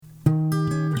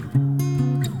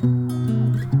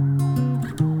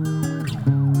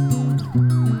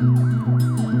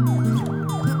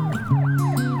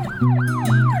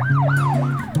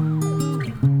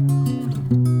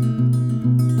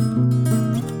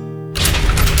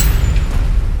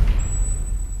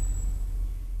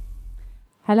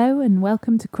Hello and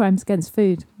welcome to Crimes Against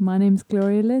Food. My name's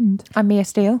Gloria Lindh. I'm Mia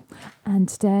Steele. And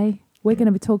today we're going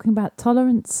to be talking about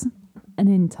tolerance and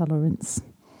intolerance.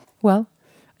 Well,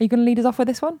 are you going to lead us off with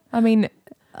this one? I mean...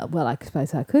 well, I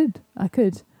suppose I could.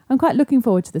 I'm quite looking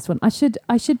forward to this one. I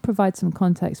should provide some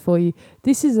context for you.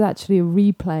 This is actually a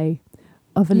replay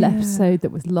of an episode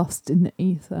that was lost in the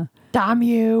ether. Damn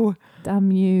you,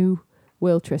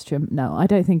 Will Tristram. No, I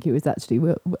don't think it was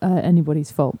actually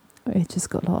anybody's fault. It just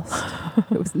got lost.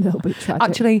 It was a little bit tragic.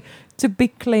 Actually, to be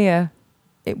clear,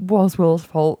 it was Will's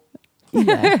fault.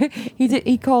 Yeah.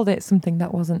 He called it something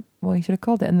that wasn't what he should have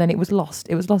called it, and then it was lost.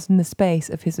 It was lost in the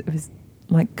space of his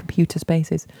like computer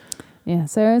spaces. Yeah,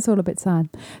 so it's all a bit sad.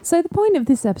 So the point of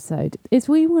this episode is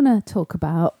we want to talk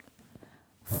about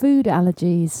food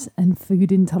allergies and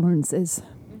food intolerances.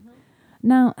 Mm-hmm.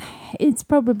 Now, it's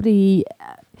probably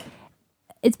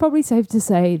safe to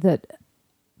say that,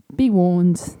 be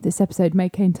warned, this episode may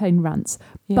contain rants.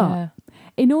 Yeah. But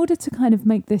in order to kind of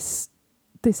make this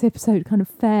episode kind of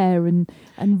fair and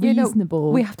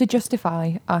reasonable, we have to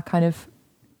justify our kind of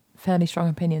fairly strong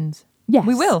opinions. Yes.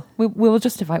 We will. We will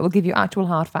justify it. We'll give you actual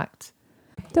hard facts.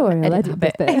 Don't worry, I'll edit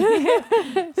this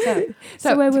bit.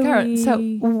 So we're going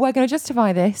to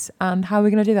justify this, and how are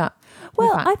we going to do that?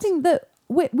 Well, I think that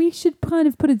we should kind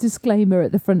of put a disclaimer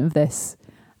at the front of this,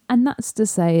 and that's to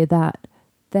say that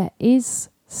there is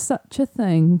such a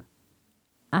thing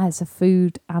as a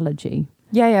food allergy.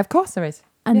 Yeah, of course there is.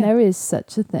 And there is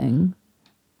such a thing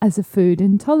as a food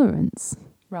intolerance.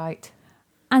 Right.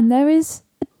 And there is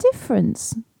a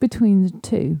difference between the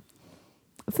two.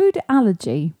 Food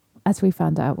allergy, as we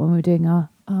found out when we were doing our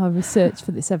research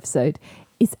for this episode,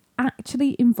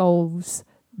 actually involves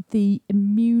the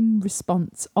immune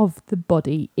response of the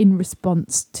body in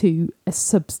response to a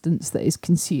substance that is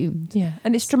consumed. Yeah,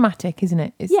 and it's dramatic, isn't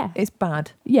it? It's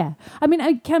bad. Yeah. I mean,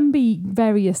 it can be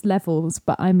various levels,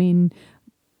 but I mean,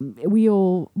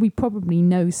 we probably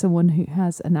know someone who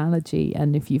has an allergy,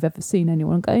 and if you've ever seen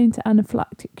anyone go into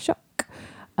anaphylactic shock,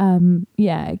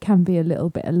 it can be a little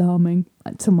bit alarming.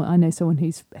 I know someone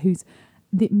who's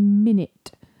the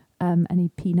minute any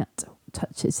peanut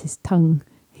touches his tongue,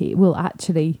 he will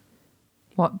actually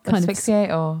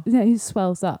asphyxiate or he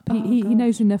swells up. He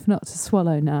knows enough not to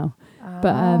swallow now,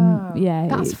 but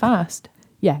that's fast.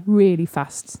 Yeah, really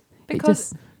fast.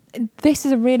 Because this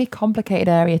is a really complicated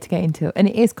area to get into, and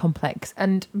it is complex.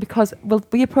 And because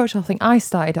we approached, I think I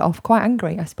started off quite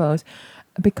angry, I suppose,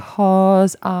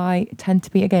 because I tend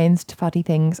to be against faddy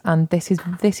things, and this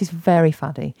is very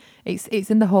faddy. It's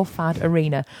in the whole fad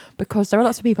arena, because there are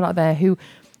lots of people out there who,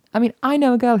 I mean, I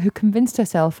know a girl who convinced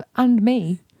herself and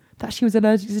me that she was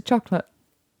allergic to chocolate.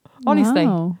 Honestly,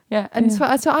 wow. Yeah. And so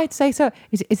I'd say, so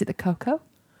is it the cocoa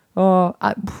or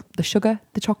the sugar,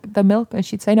 the chocolate, the milk? And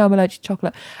she'd say, no, I'm allergic to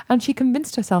chocolate, and she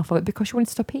convinced herself of it because she wanted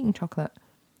to stop eating chocolate.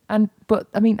 But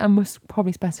I mean, I must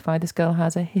probably specify this girl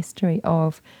has a history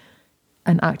of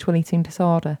an actual eating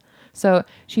disorder. So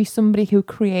she's somebody who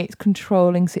creates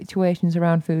controlling situations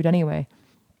around food anyway.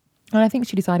 And I think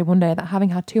she decided one day that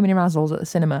having had too many razzles at the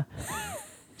cinema,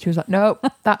 she was like, no,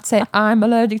 that's it. I'm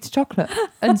allergic to chocolate.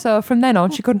 And so from then on,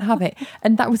 she couldn't have it.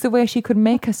 And that was the way she could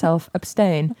make herself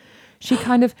abstain. She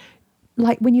kind of,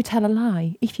 like when you tell a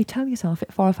lie, if you tell yourself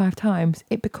it 4 or 5 times,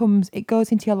 it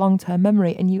goes into your long-term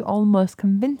memory, and you almost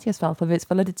convince yourself of its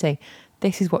validity.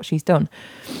 This is what she's done.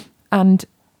 And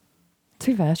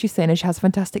to be fair, she's saying she has a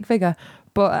fantastic figure,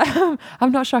 but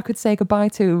I'm not sure I could say goodbye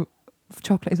to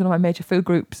chocolate is one of my major food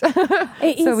groups so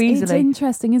easily. It's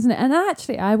interesting, isn't it? And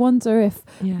actually, I wonder if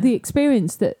the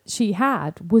experience that she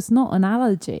had was not an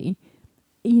allergy.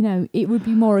 You know, it would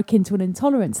be more akin to an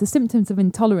intolerance. The symptoms of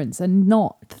intolerance and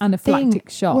not anaphylactic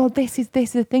shock. Well, this is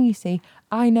the thing. You see,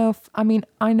 I know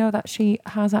that she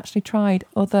has actually tried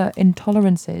other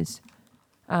intolerances.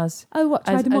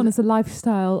 Tried them on as a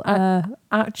lifestyle? I've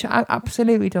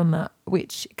absolutely done that,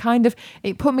 which kind of,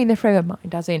 it put me in the frame of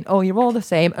mind, as in, you're all the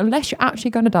same, unless you're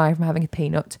actually going to die from having a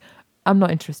peanut. I'm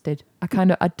not interested.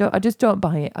 I just don't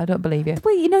buy it. I don't believe you.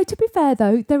 Well, you know, to be fair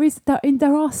though,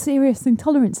 there are serious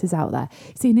intolerances out there.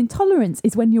 See, an intolerance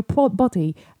is when your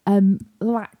body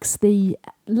lacks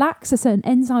a certain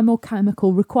enzyme or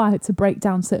chemical required to break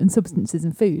down certain substances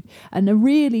in food, and a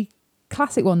really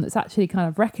classic one that's actually kind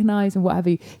of recognised and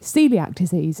whatever, celiac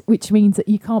disease, which means that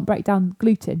you can't break down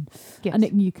gluten. Yes.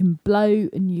 And you can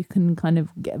bloat and you can kind of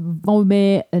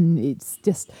vomit, and it's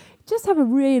just have a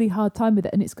really hard time with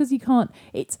it. And it's because you can't,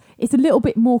 it's a little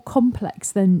bit more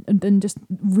complex than just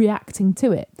reacting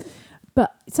to it.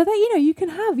 But so that, you know, you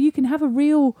can have a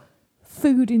real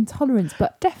food intolerance,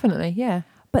 but definitely, yeah.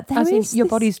 But there As in, is your this-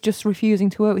 body's just refusing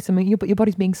to work with something, but your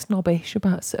body's being snobbish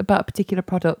about a particular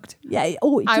product. Yeah,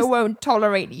 or it just, won't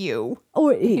tolerate you.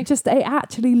 or it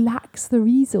actually lacks the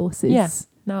resources. Yeah.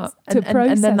 No, to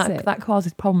and then process it. that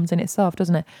causes problems in itself,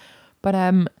 doesn't it? But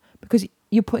because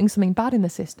you're putting something bad in the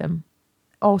system,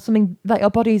 or something that your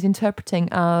body is interpreting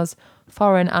as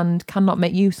foreign and cannot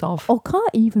make use of. Or can't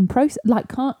even process,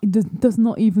 like does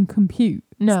not even compute.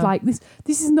 No. It's like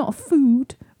this is not a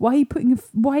food. Why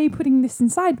are you putting this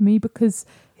inside me? Because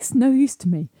it's no use to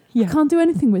me. Yeah. I can't do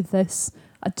anything with this.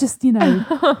 I just,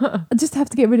 I just have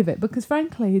to get rid of it because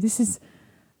frankly, this is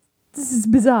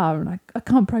bizarre and I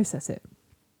can't process it.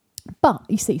 But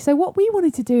you see, so what we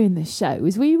wanted to do in this show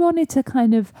is we wanted to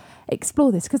kind of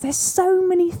explore this because there's so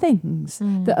many things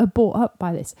that are brought up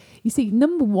by this. You see,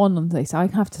 number one on this, I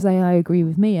have to say I agree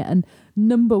with Mia, and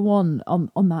number one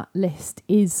on that list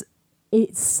is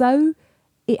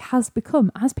it has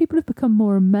become, as people have become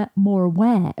more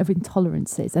aware of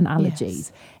intolerances and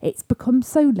allergies, it's become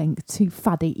so linked to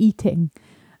faddy eating.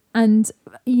 And,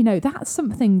 that's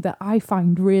something that I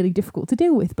find really difficult to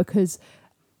deal with because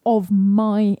of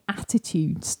my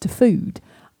attitudes to food.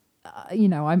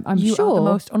 I'm you sure are the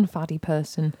most unfaddy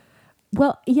person.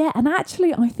 Well, yeah, and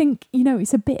actually I think,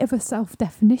 it's a bit of a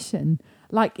self-definition.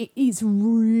 Like it is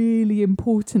really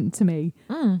important to me,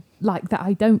 like that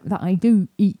I do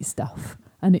eat stuff,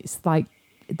 and it's like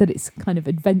that it's kind of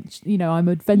adventure. I'm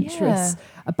adventurous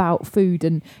about food,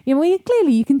 and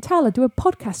clearly you can tell I do a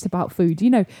podcast about food.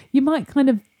 You might kind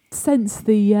of sense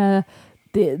the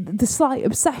slight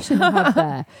obsession I have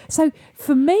there. So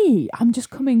for me, I'm just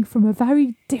coming from a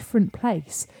very different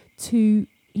place to,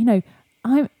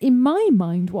 I'm in my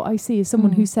mind, what I see is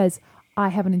someone who says, I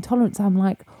have an intolerance. I'm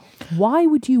like, why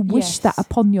would you wish that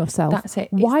upon yourself? That's it.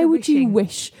 It's Why the would you wishing.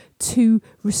 wish to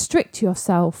restrict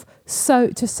yourself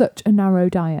to such a narrow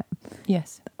diet?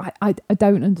 Yes. I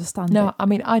don't understand No, it. I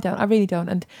mean, I don't. I really don't.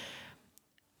 And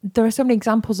there are so many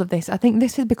examples of this. I think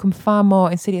this has become far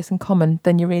more insidious and common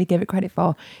than you really give it credit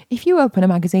for. If you open a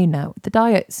magazine now, the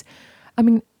diets, I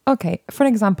mean, okay, for an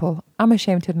example, I'm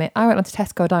ashamed to admit, I went onto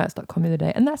TescoDiets.com the other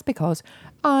day, and that's because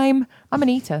I'm an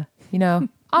eater,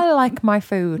 I like my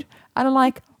food, and I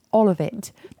like all of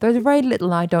it. There's very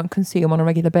little I don't consume on a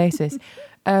regular basis.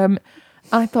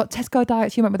 I thought, Tesco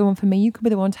Diets, you might be the one for me. You could be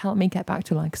the one to help me get back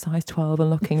to like size 12 and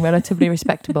looking relatively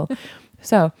respectable.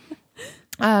 So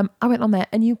I went on there,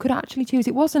 and you could actually choose.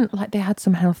 It wasn't like they had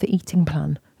some healthy eating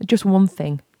plan. Just one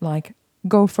thing, like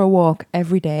go for a walk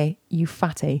every day, you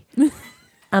fatty,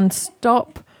 and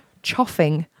stop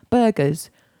choffing burgers.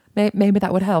 Maybe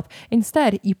that would help.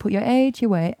 Instead, you put your age,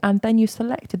 your weight, and then you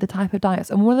selected the type of diets.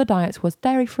 And one of the diets was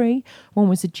dairy-free. One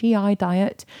was a GI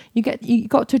diet. You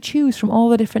got to choose from all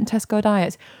the different Tesco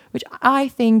diets, which I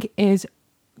think is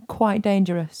quite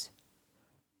dangerous.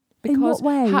 Because In what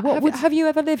way? have you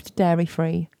ever lived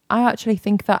dairy-free? I actually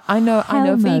think that I know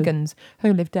Hell no. vegans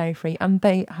who live dairy-free, and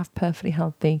they have perfectly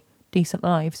healthy, decent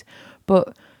lives,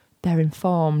 but they're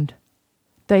informed.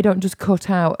 They don't just cut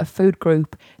out a food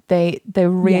group. They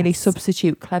really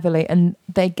substitute cleverly, and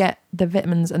they get the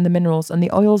vitamins and the minerals and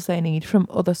the oils they need from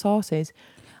other sources.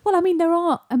 Well,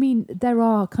 there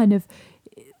are kind of,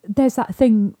 there's that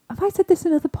thing, have I said this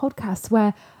in other podcasts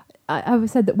where I've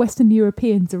said that Western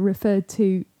Europeans are referred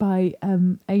to by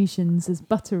Asians as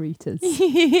butter eaters?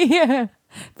 Yeah.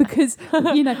 Because,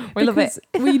 we love it.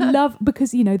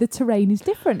 Because, the terrain is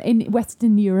different. In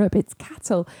Western Europe, it's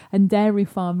cattle and dairy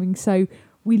farming. So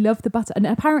we love the butter. And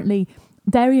apparently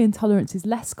dairy intolerance is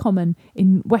less common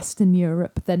in Western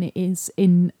Europe than it is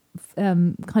in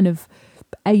kind of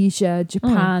Asia,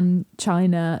 Japan,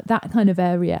 China, that kind of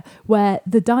area, where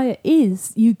the diet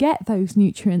is, you get those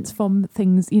nutrients from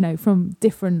things, from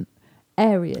different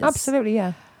areas. Absolutely,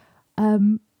 yeah.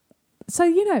 So,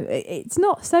 it's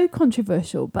not so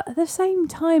controversial, but at the same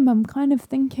time, I'm kind of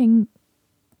thinking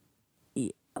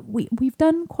we've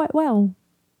done quite well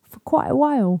for quite a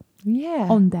while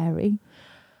on dairy.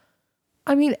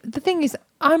 I mean, the thing is,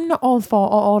 I'm not all for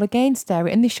or all against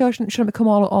dairy, and this show shouldn't become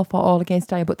all for or all against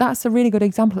dairy, but that's a really good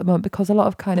example at the moment, because a lot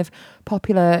of kind of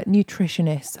popular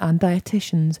nutritionists and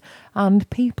dietitians and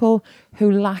people who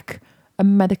lack a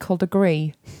medical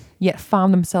degree yet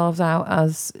found themselves out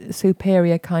as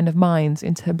superior kind of minds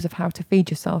in terms of how to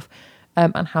feed yourself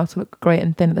and how to look great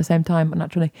and thin at the same time,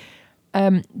 naturally.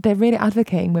 They're really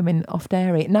advocating women off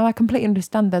dairy. Now, I completely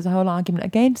understand there's a whole argument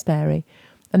against dairy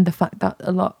and the fact that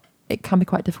it can be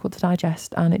quite difficult to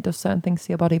digest and it does certain things to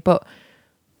your body. But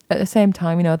at the same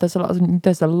time, there's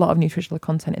a lot of nutritional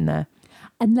content in there.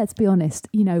 And let's be honest,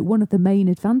 one of the main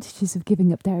advantages of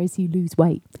giving up dairy is you lose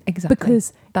weight. Exactly.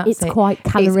 Because it's quite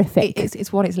calorific.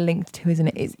 It's what it's linked to, isn't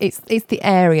it? It's the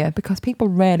area, because people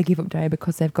rarely give up dairy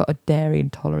because they've got a dairy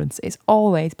intolerance. It's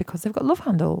always because they've got love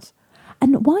handles.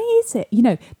 And why is it?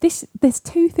 There's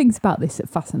two things about this that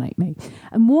fascinate me.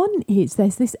 And one is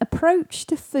there's this approach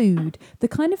to food, the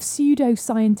kind of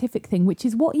pseudo-scientific thing, which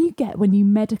is what you get when you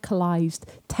medicalised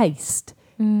taste.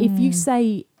 If you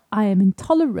say, I am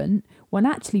intolerant, when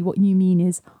actually what you mean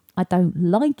is, I don't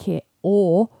like it,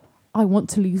 or I want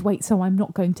to lose weight so I'm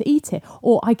not going to eat it,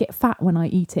 or I get fat when I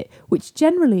eat it, which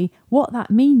generally what that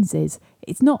means is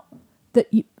it's not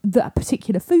that that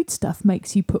particular foodstuff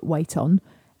makes you put weight on.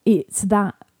 It's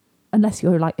that, unless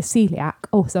you're like a celiac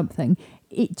or something,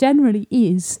 it generally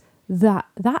is that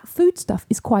foodstuff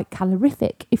is quite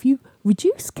calorific. If you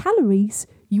reduce calories,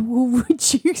 you will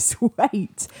reduce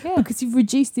weight because you've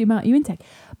reduced the amount you intake.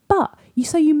 But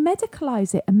you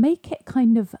medicalise it and make it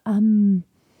kind of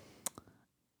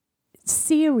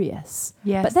serious.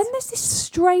 Yes. But then there's this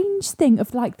strange thing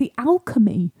of like the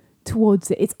alchemy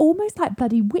towards it. It's almost like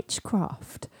bloody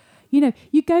witchcraft. You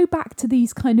go back to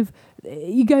kind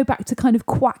of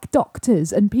quack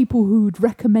doctors and people who would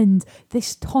recommend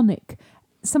this tonic,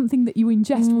 something that you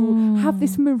ingest will have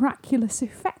this miraculous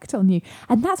effect on you.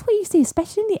 And that's what you see,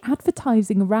 especially in the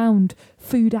advertising around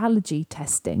food allergy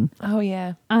testing. Oh,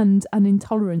 yeah. And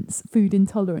food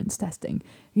intolerance testing.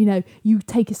 You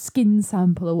take a skin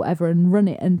sample or whatever and run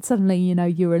it, and suddenly,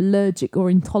 you're allergic or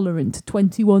intolerant to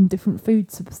 21 different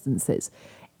food substances.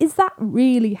 Is that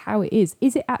really how it is?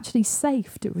 Is it actually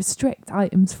safe to restrict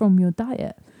items from your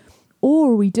diet?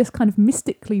 Or are we just kind of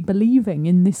mystically believing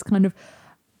in this kind of,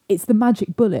 it's the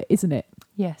magic bullet, isn't it?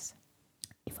 Yes.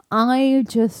 If I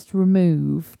just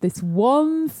remove this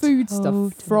one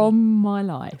foodstuff from my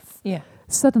life,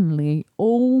 suddenly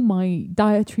all my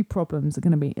dietary problems are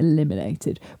going to be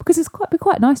eliminated. Because it'd be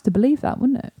quite nice to believe that,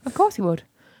 wouldn't it? Of course it would.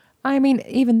 I mean,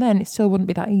 even then, it still wouldn't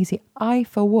be that easy. I,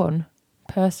 for one,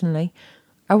 personally,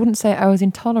 I wouldn't say I was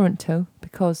intolerant to,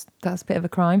 because that's a bit of a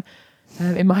crime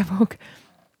in my book.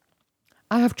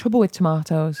 I have trouble with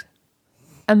tomatoes.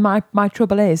 And my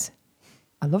trouble is,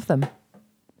 I love them.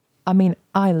 I mean,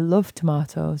 I love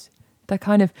tomatoes. They're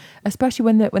kind of, especially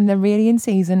when they're really in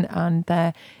season and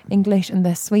they're English and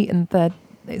they're sweet and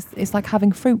it's like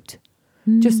having fruit.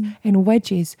 Just in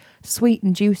wedges, sweet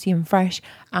and juicy and fresh.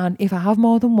 And if I have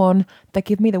more than one, they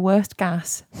give me the worst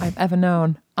gas I've ever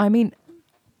known. I mean,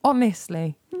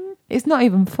 honestly, it's not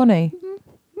even funny.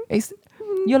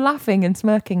 You're laughing and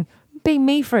smirking. Be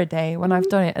me for a day when I've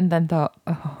done it and then thought,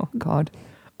 oh God,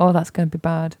 that's going to be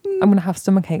bad. I'm going to have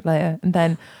stomachache later. And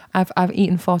then I've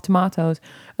eaten 4 tomatoes.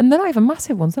 And they're not even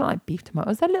massive ones. They're not like beef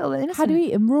tomatoes. They're little innocent. How do you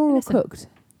eat them, raw or cooked?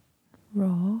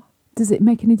 Raw. Does it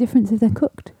make any difference if they're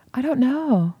cooked? I don't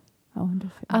know. I wonder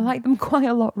if I like them quite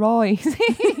a lot raw, you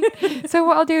see. So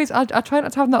what I'll do is I'll try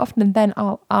not to have them that often, and then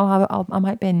I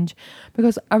might binge,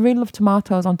 because I really love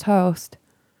tomatoes on toast,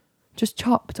 just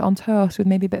chopped on toast with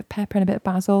maybe a bit of pepper and a bit of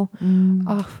basil.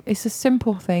 Oh, it's a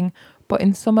simple thing, but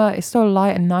in summer it's so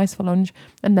light and nice for lunch,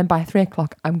 and then by 3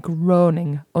 o'clock I'm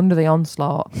groaning under the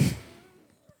onslaught.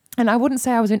 And I wouldn't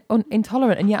say I was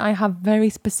intolerant, and yet I have very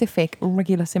specific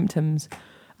regular symptoms.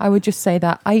 I would just say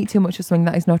that I eat too much of something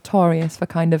that is notorious for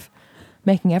kind of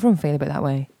making everyone feel a bit that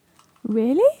way.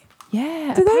 Really?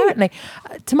 Yeah, apparently.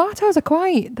 Tomatoes are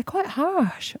quite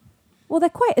harsh. Well, they're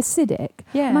quite acidic.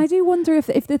 Yeah. And I do wonder if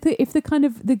the kind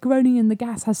of the groaning and the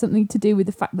gas has something to do with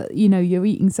the fact that, you're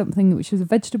eating something which is a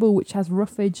vegetable, which has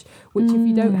roughage, which if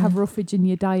you don't have roughage in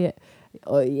your diet,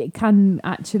 it can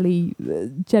actually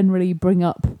generally bring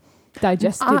up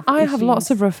digestive I have issues.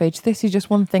 lots of roughage. This is just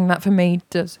one thing that for me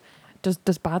does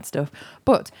bad stuff.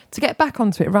 But to get back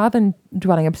onto it, rather than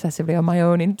dwelling obsessively on my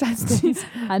own intestines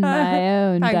and my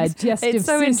own digestive system. It's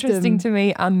so interesting to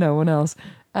me and no one else.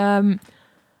 There's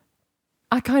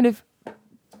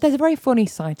a very funny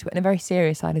side to it and a very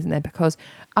serious side, isn't there? Because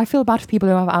I feel bad for people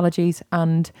who have allergies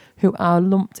and who are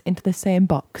lumped into the same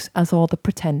box as all the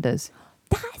pretenders.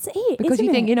 That's it. Because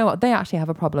you think, you know what, they actually have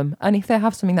a problem, and if they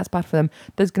have something that's bad for them,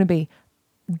 there's going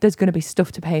to be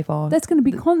stuff to pay for. There's going to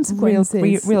be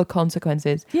consequences. Real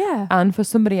consequences. Yeah. And for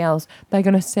somebody else, they're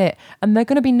going to sit and they're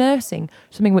going to be nursing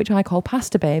something which I call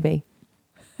pasta baby.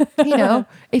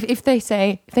 If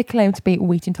they claim to be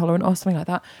wheat intolerant or something like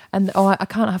that, and I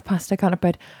can't have pasta, I can't have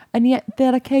bread, and yet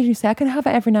they'll occasionally say I can have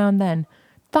it every now and then.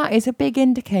 That is a big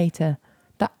indicator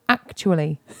that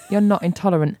actually you're not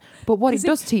intolerant. But what it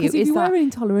does to you is if you that were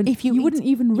intolerant, if you wouldn't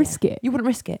even risk it. You wouldn't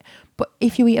risk it. But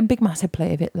if you eat a big massive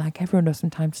plate of it, like everyone does from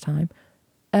time to time,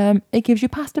 it gives you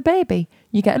pasta baby.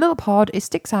 You get a little pod, it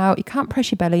sticks out, you can't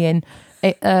press your belly in.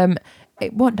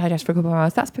 it won't digest for a couple of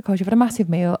hours. That's because you've had a massive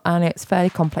meal and it's fairly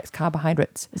complex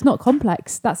carbohydrates. It's not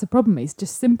complex. That's the problem. It's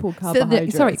just simple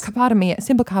carbohydrates. Pardon me,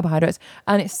 simple carbohydrates.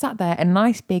 And it's sat there in a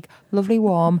nice, big, lovely,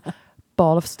 warm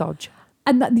ball of stodge.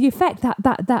 And the effect,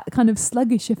 that kind of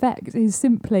sluggish effect is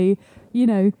simply,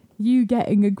 you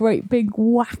getting a great big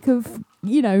whack of,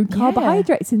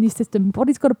 carbohydrates in your system.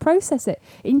 Body's got to process it.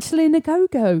 Insulin a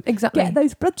go-go. Exactly. Get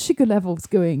those blood sugar levels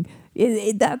going.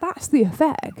 That's the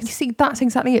effect. You see, that's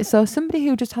exactly it. So somebody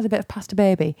who just has a bit of pasta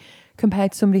baby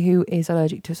compared to somebody who is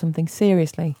allergic to something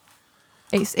seriously,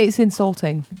 it's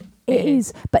insulting. It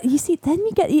is. But you see, then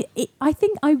you get... I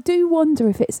think I do wonder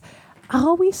if it's...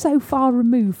 Are we so far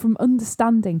removed from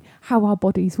understanding how our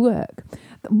bodies work?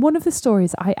 One of the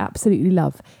stories I absolutely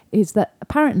love is that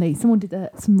apparently someone did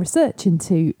some research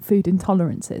into food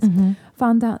intolerances,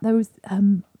 found out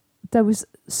there was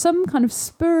some kind of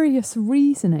spurious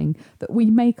reasoning that we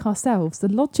make ourselves, the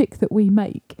logic that we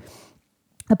make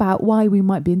about why we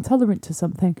might be intolerant to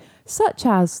something, such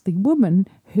as the woman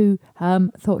who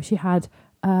thought she had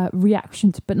a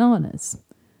reaction to bananas.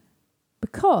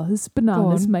 Because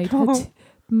bananas made her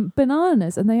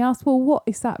bananas, and they asked, well, what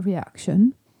is that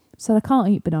reaction? So I can't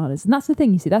eat bananas. And that's the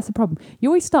thing, you see, that's the problem. You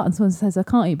always start and someone says, I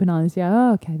can't eat bananas. Yeah,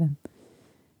 oh, okay then.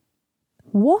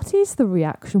 What is the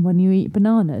reaction when you eat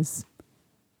bananas?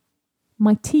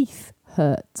 My teeth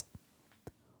hurt.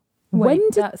 Wait,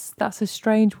 that's a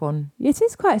strange one. It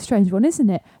is quite a strange one, isn't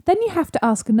it? Then you have to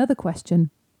ask another question.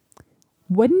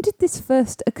 When did this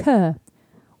first occur?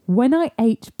 When I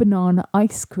ate banana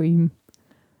ice cream.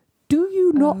 Do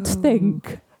you not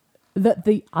think that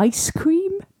the ice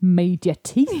cream made your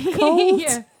teeth cold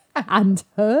and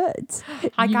hurt?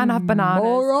 I can't have bananas.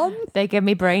 Moron. They give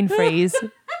me brain freeze.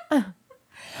 But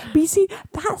you see,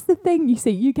 that's the thing, you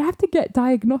see. You have to get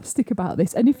diagnostic about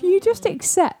this. And if you just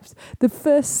accept the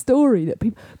first story that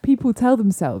people tell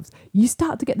themselves, you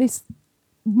start to get this...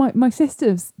 My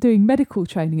sister's doing medical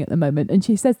training at the moment, and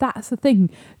she says that's the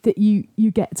thing that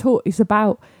you get taught is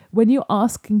about when you're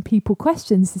asking people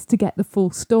questions is to get the full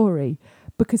story.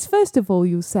 Because first of all,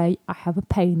 you'll say, I have a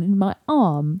pain in my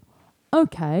arm.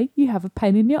 Okay, you have a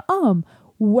pain in your arm.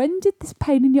 When did this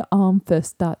pain in your arm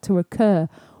first start to occur?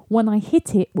 When I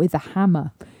hit it with a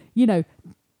hammer.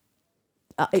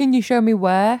 Can you show me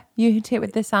where you hit it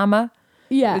with this hammer?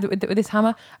 Yeah. With this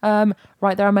hammer?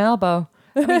 Right there on my elbow.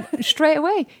 I mean, straight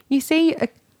away, you see a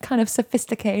kind of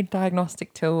sophisticated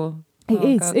diagnostic tool. Go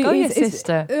your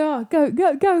sister.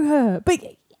 Go her.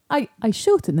 But I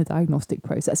shorten the diagnostic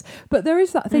process. But there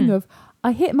is that thing of,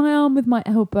 I hit my arm with my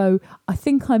elbow. I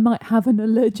think I might have an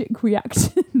allergic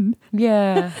reaction.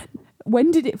 Yeah.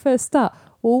 When did it first start?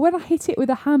 Well, when I hit it with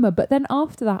a hammer. But then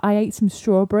after that, I ate some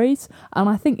strawberries. And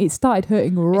I think it started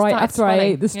hurting after I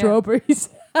ate the strawberries.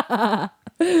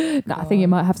 No, I think it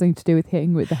might have something to do with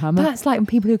hitting with the hammer. That's like when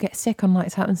people who get sick on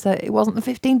nights out and say, it wasn't the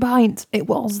 15 pints, it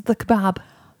was the kebab.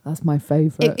 That's my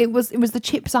favourite. It was the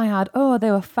chips I had. Oh,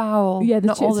 they were foul. Yeah, the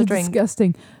not chips all the are drink.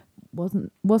 disgusting.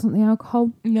 Wasn't the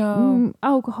alcohol? No.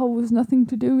 Alcohol was nothing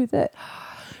to do with it.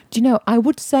 Do you know, I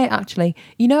would say actually,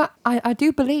 I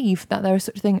do believe that there is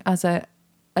such a thing as a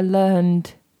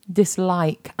learned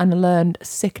dislike and a learned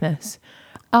sickness.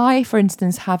 I, for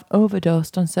instance, have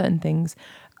overdosed on certain things.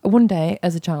 One day,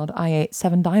 as a child, I ate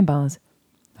 7 Dime bars.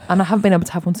 And I haven't been able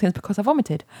to have one since because I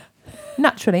vomited.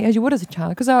 Naturally, as you would as a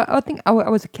child. Because I think I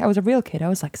was a real kid. I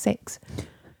was like 6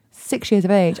 years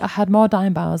of age. I had more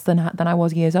Dime bars than I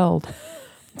was years old.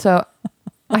 So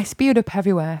I spewed up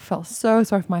everywhere. Felt so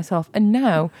sorry for myself. And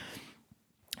now,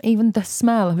 even the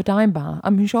smell of a Dime bar,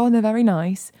 I'm sure they're very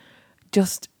nice,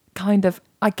 just kind of,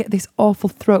 I get this awful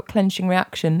throat clenching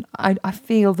reaction. I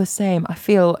feel the same. I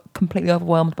feel completely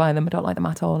overwhelmed by them. I don't like them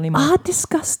at all anymore. Our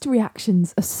disgust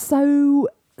reactions are so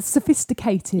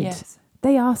sophisticated. Yes.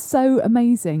 They are so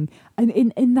amazing. And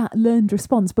in that learned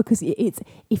response, because if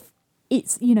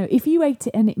you ate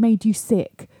it and it made you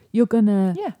sick, you're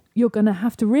gonna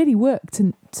have to really work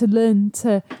to learn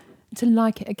to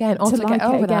like it again, or to get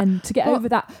over that. To get over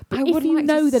that. But if you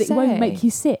know that it won't make you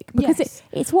sick, because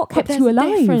it's what kept you alive.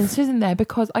 There's a difference, isn't there?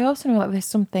 Because I also know that there's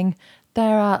something,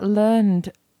 there are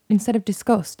learned, instead of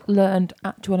disgust, learned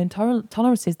actual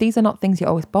intolerances. These are not things you're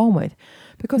always born with.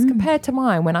 Because compared to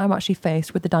mine, when I'm actually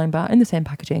faced with the Dime bar in the same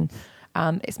packaging,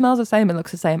 and it smells the same, it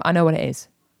looks the same, I know what it is.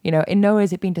 In no way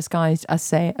is it being disguised as,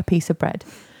 say, a piece of bread.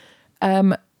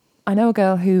 I know a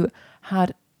girl who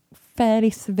had fairly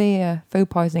severe food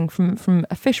poisoning from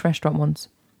a fish restaurant once.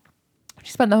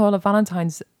 She spent the whole of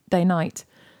Valentine's Day night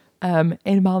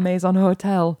in Malmaison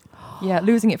Hotel. Yeah,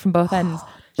 losing it from both ends.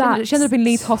 She ended up in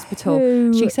Leeds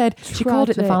Hospital. She said she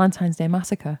called it the Valentine's Day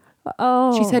Massacre.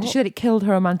 Oh. She said it killed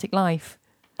her romantic life.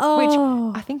 Oh.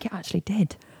 Which I think it actually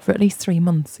did for at least 3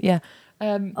 months. Yeah.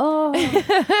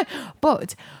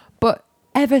 But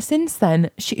ever since then,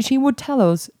 she would tell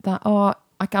us that,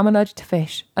 I'm allergic to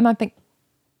fish. And I think,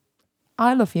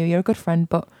 I love you, you're a good friend,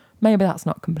 but maybe that's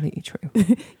not completely true.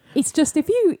 It's just if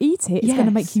you eat it, it's going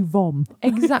to make you vom.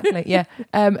 Exactly, yeah.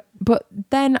 But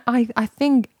then I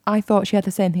think I thought she had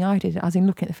the same thing I did, as in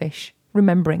looking at the fish,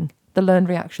 remembering the learned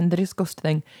reaction, the disgust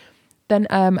thing. Then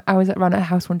I was around at her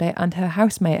house one day and her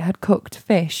housemate had cooked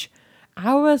fish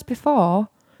hours before.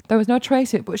 There was no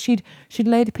trace of it, but she'd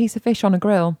laid a piece of fish on a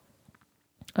grill.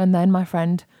 And then my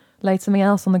friend laid something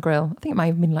else on the grill. I think it might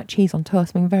have been like cheese on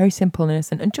toast, something very simple and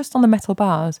innocent, and just on the metal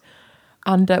bars.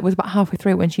 And it was about halfway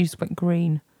through when she just went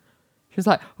green. She was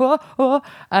like, oh,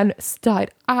 and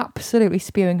started absolutely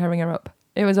spewing her ringer up.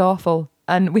 It was awful.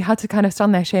 And we had to kind of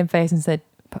stand there shamefaced and said,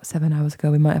 about 7 hours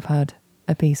ago, we might have had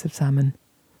a piece of salmon.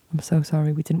 I'm so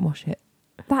sorry, we didn't wash it.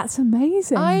 That's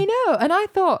amazing. I know. And I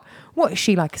thought, what, is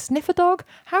she like a sniffer dog?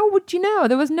 How would you know?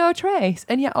 There was no trace.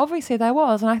 And yet obviously there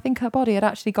was. And I think her body had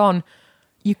actually gone,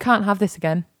 you can't have this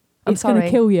again. It's going to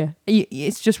kill you.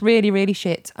 It's just really, really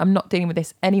shit. I'm not dealing with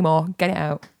this anymore. Get it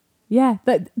out. Yeah,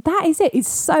 that is it. It's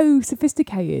so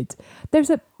sophisticated. It's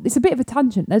a bit of a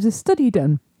tangent. There's a study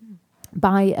done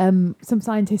by some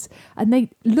scientists, and they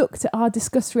looked at our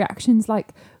disgust reactions, like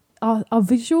our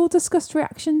visual disgust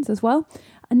reactions as well.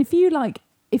 And if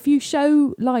you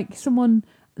show like someone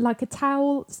like a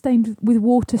towel stained with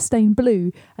water stained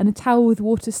blue and a towel with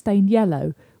water stained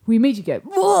yellow, we immediately go,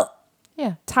 what?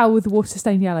 Yeah. Towel with water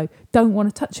stained yellow. Don't want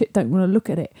to touch it. Don't want to look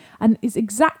at it. And it's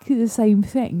exactly the same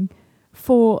thing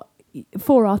for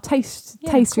our taste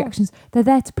reactions. They're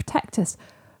there to protect us.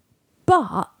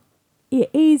 But it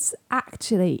is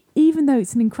actually, even though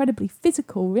it's an incredibly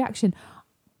physical reaction,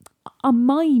 our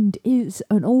mind is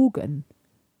an organ.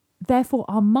 Therefore,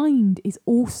 our mind is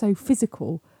also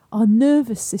physical. Our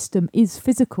nervous system is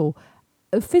physical.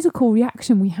 A physical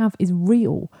reaction we have is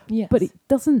real. Yes. But it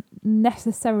doesn't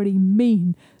necessarily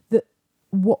mean that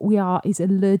what we are is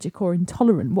allergic or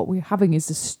intolerant. What we're having is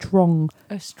a strong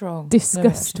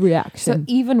disgust reaction. So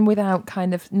even without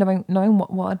kind of knowing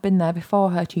what had been there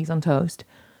before her cheese on toast,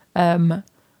 her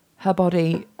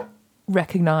body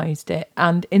recognised it,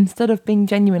 and instead of being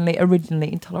genuinely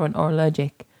originally intolerant or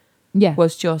allergic,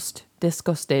 was just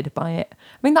disgusted by it.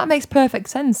 I mean, that makes perfect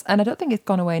sense, and I don't think it's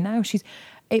gone away now.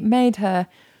 It made her,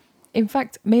 in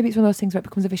fact, maybe it's one of those things where it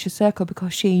becomes a vicious circle,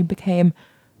 because she became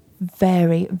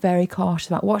very, very cautious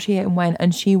about what she ate and when,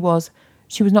 and she was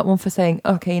not one for saying,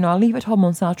 okay, I'll leave it 12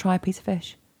 months and I'll try a piece of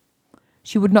fish.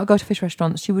 She would not go to fish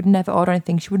restaurants. She would never order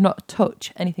anything. She would not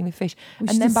touch anything with fish.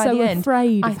 And then by the end,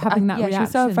 afraid of having that reaction. She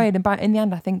was so afraid. And in the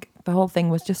end, I think the whole thing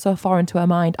was just so foreign to her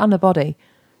mind and her body,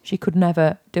 she could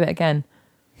never do it again.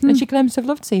 And she claims to have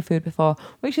loved seafood before,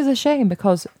 which is a shame,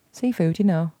 because seafood,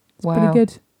 wow. Pretty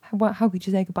good. How could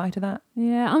you say goodbye to that?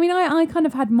 Yeah, I mean, I kind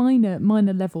of had minor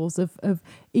levels of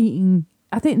eating.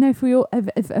 I don't know if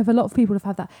if a lot of people have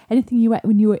had that. Anything you ate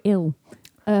when you were ill.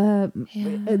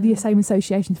 The same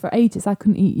associations for ages. I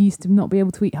used to not be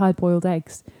able to eat hard-boiled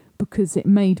eggs because it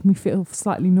made me feel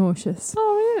slightly nauseous.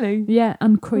 Oh, really? Yeah,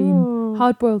 and cream. Oh.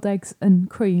 Hard-boiled eggs and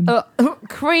cream.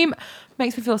 Cream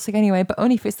makes me feel sick anyway, but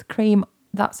only if it's the cream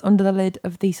that's under the lid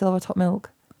of the silver top milk.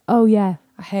 Oh, yeah.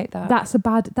 I hate that. That's a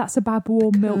bad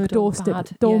warm milk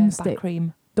doorstep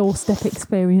cream. Doorstep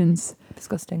experience.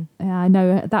 Disgusting. Yeah, I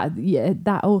know that. Yeah,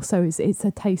 that also it's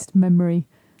a taste memory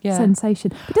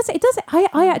sensation. It does it.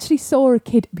 I actually saw a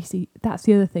kid. You see, that's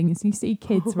the other thing, is you see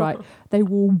kids, right? They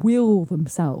will will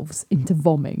themselves into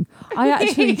vomiting. I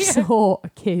actually saw a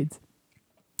kid.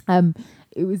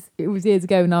 It was years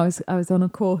ago, and I was on a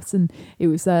course, and it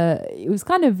was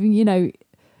kind of,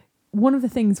 one of the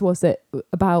things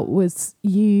was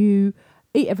you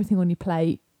eat everything on your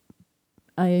plate,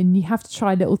 and you have to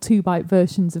try little 2-bite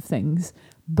versions of things,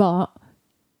 but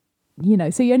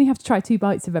so you only have to try 2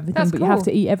 bites of everything. That's cool. You have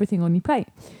to eat everything on your plate.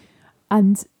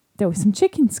 And there was some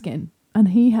chicken skin, and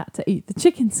he had to eat the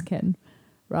chicken skin,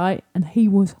 right? And he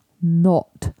was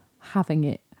not having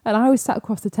it. And I was sat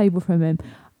across the table from him,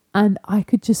 and I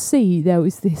could just see there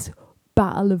was this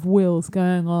battle of wills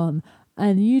going on,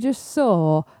 and you just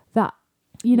saw that,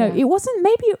 it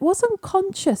wasn't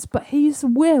conscious, but his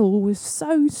will was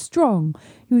so strong.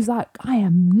 He was like, I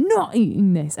am not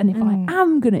eating this, and if I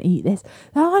am going to eat this,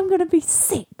 then I'm going to be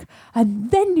sick, and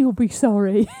then you'll be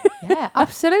sorry. Yeah,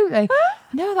 absolutely.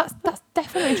 No, that's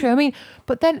definitely true. I mean,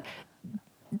 but then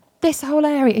this whole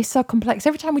area is so complex.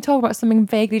 Every time we talk about something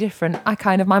vaguely different,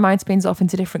 my mind spins off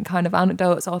into different kind of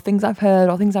anecdotes or things I've heard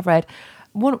or things I've read.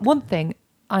 One thing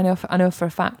I know for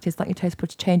a fact is that your taste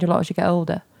buds change a lot as you get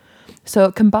older.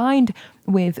 So combined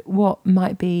with what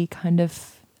might be kind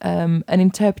of an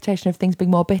interpretation of things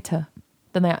being more bitter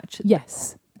than they actually.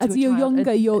 Yes. As you're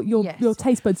younger, your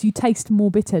taste buds, you taste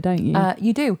more bitter, don't you?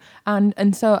 You do.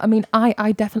 And so, I mean,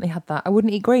 I definitely had that. I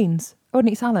wouldn't eat greens. I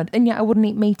wouldn't eat salad. And yet I wouldn't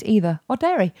eat meat either. Or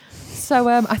dairy. So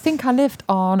I think I lived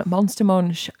on Monster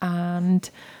Munch and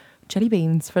jelly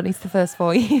beans for at least the first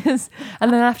 4 years.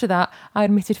 And then after that, I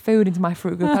admitted food into my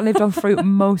fruit group. I lived on fruit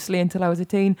mostly until I was a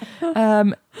teen.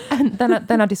 And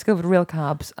then I discovered real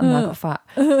carbs and I got fat.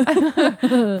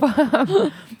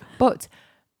 But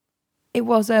it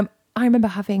was... I remember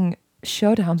having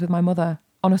showdowns with my mother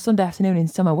on a Sunday afternoon in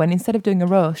summer when instead of doing a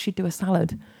roast, she'd do a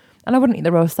salad. And I wouldn't eat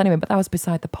the roast anyway, but that was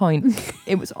beside the point.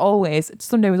 It was always,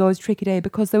 Sunday was always a tricky day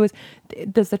because there's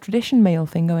the tradition meal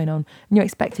thing going on and you're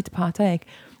expected to partake.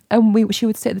 And she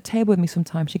would sit at the table with me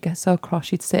sometimes. She'd get so cross,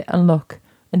 she'd sit and look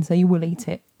and say, you will eat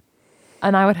it.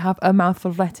 And I would have a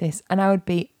mouthful of lettuce and I would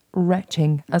be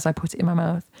retching as I put it in my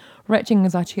mouth. Retching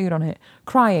as I chewed on it,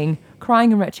 crying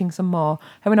and retching some more.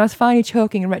 And when I was finally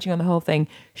choking and retching on the whole thing,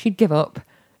 she'd give up,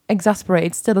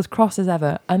 exasperated, still as cross as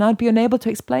ever. And I'd be unable to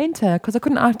explain to her because I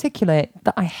couldn't articulate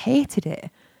that I hated it.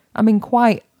 I mean,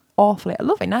 quite awfully. I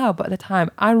love it now, but at the time,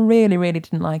 I really, really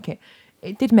didn't like it.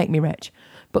 It did make me retch.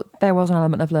 But there was an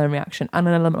element of learned reaction and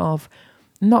an element of,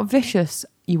 not vicious,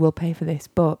 you will pay for this,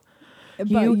 but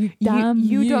you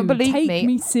don't believe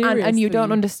me and you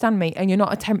don't understand me and you're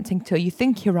not attempting to. You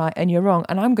think you're right and you're wrong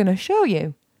and I'm going to show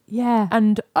you. Yeah.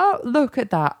 And look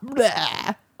at that.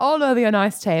 Blah. All over your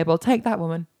nice table. Take that,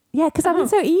 woman. Yeah, because I mean,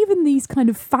 so even these kind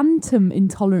of phantom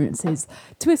intolerances,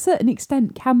 to a certain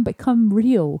extent, can become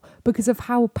real because of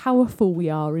how powerful we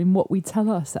are in what we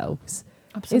tell ourselves.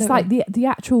 Absolutely. It's like the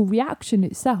actual reaction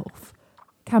itself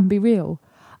can be real,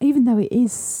 even though it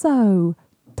is so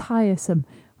tiresome.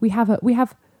 We have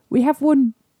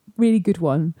one really good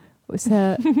one. It was,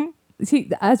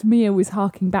 see, as Mia was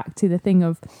harking back to the thing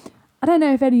of, I don't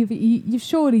know if any of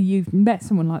you've met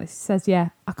someone like this who says, yeah,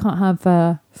 I can't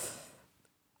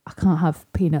have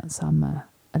peanuts, I'm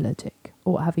allergic,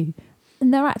 or what have you.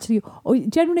 And they're actually, or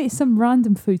generally it's some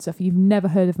random food stuff you've never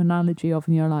heard of an allergy of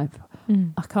in your life.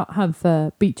 I can't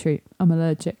have beetroot, I'm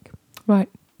allergic. Right.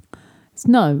 It's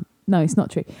no, it's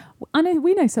not true.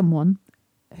 We know someone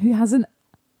who has an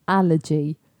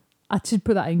allergy, I should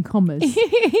put that in commas,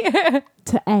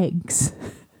 to eggs.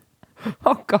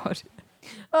 Oh God.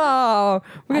 Oh,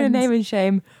 we're going to name and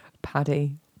shame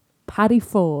Paddy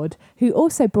Ford, who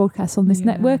also broadcasts on this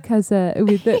network as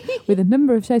with a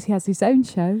number of shows. He has his own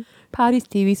show. Paddy's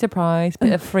TV surprise,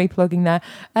 bit of free plugging there.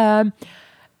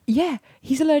 Yeah,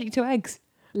 he's allergic to eggs.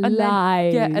 And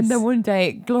Lies. And then one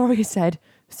day Gloria said,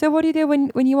 so what do you do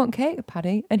when you want cake,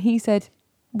 Paddy? And he said,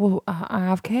 well, I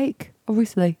have cake,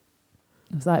 obviously.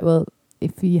 I was like, well,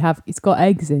 it's got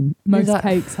eggs in. Most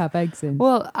cakes have eggs in.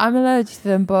 Well, I'm allergic to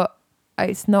them, but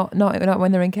it's not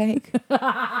when they're in cake.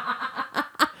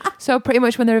 So pretty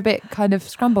much when they're a bit kind of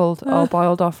scrambled or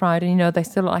boiled or fried and, they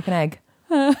still look like an egg.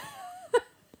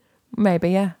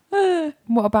 Maybe, yeah.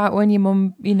 What about when your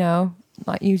mum,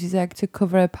 like uses egg to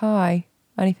cover a pie?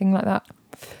 Anything like that?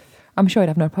 I'm sure he'd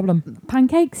have no problem.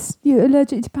 Pancakes? You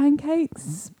allergic to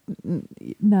pancakes?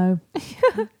 No.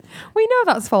 We know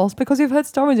that's false because we've heard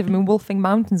stories of him engulfing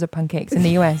mountains of pancakes in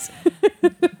the US.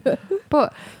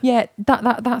 But yeah,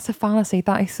 that's a fallacy.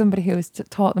 That is somebody who has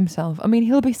taught themselves. I mean,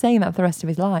 he'll be saying that for the rest of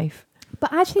his life.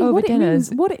 But actually, what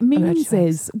it means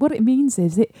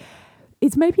is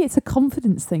it's maybe it's a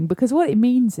confidence thing because what it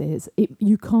means is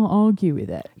you can't argue with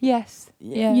it. Yes.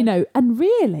 Yeah. And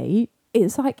really,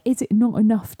 it's like, is it not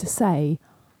enough to say,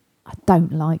 I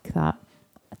don't like that?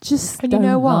 I just and don't you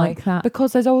know why? like that.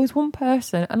 Because there's always one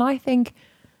person, and I think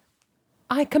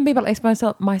I can be like this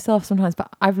myself sometimes,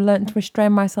 but I've learned to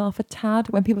restrain myself a tad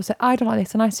when people say, I don't like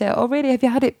this, and I say, oh really, have you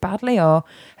had it badly, or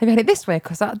have you had it this way,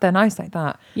 because they're nice like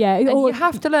that. Yeah. And you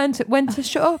have to learn when to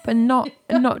shut up and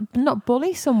not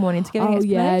bully someone into giving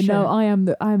explanation. Yeah, no, I am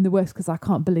the worst because I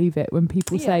can't believe it when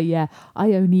people say,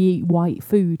 I only eat white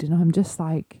food, and I'm just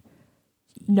like,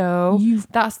 no,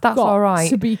 that's all right.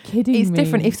 To be kidding me. It's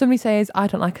different if somebody says, I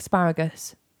don't like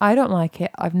asparagus. I don't like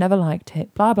it. I've never liked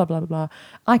it. Blah, blah, blah, blah,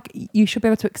 blah. You should be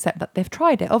able to accept that they've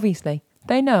tried it, obviously.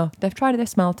 They know. They've tried it, they've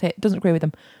smelt it. Doesn't agree with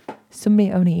them.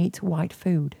 Somebody only eats white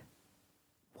food.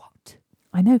 What?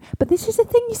 I know. But this is the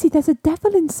thing, you see, there's a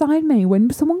devil inside me.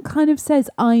 When someone kind of says,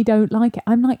 I don't like it,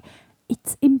 I'm like,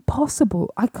 it's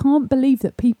impossible. I can't believe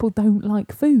that people don't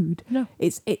like food. No.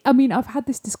 I mean, I've had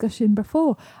this discussion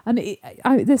before, and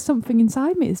there's something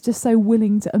inside me that's just so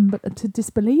willing to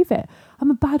disbelieve it.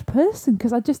 I'm a bad person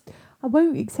because I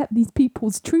won't accept these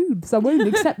people's truths. I won't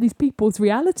accept these people's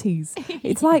realities.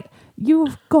 It's like, you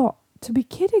have got to be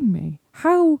kidding me.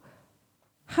 How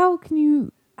can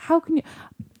you,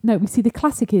 no, we see the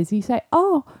classic is you say,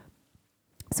 oh,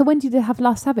 so when did you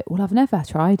last have it? Well, I've never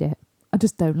tried it. I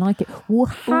just don't like it. Well,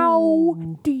 how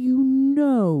do you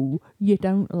know you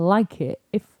don't like it?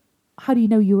 How do you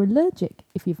know you're allergic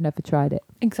if you've never tried it?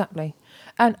 Exactly.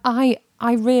 And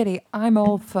I'm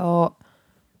all for,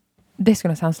 this is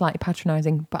going to sound slightly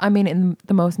patronising, but I mean it in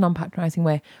the most non-patronising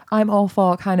way. I'm all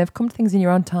for kind of come to things in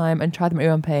your own time and try them at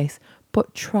your own pace,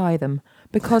 but try them.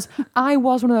 Because I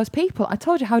was one of those people. I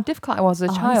told you how difficult I was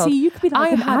as a child. See, you could be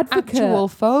like an advocate. Actual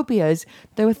phobias.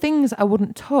 There were things I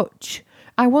wouldn't touch.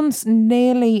 I once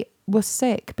nearly was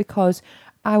sick because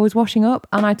I was washing up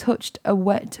and I touched a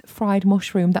wet fried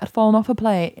mushroom that had fallen off a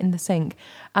plate in the sink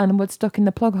and was stuck in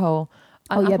the plug hole.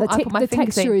 And the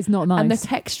texture is not nice. And the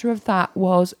texture of that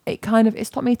was, it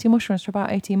stopped me eating mushrooms for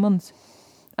about 18 months.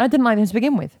 And I didn't like them to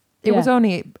begin with. It was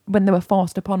only when they were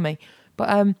forced upon me.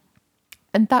 But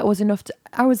and that was enough to,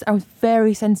 I was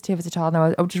very sensitive as a child,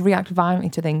 and I would just react violently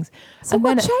to things. So and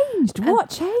what changed? What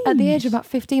changed? At the age of about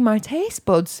 15, my taste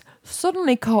buds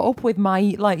suddenly caught up with my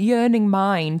yearning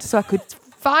mind, so I could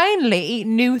finally eat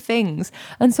new things.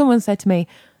 And someone said to me,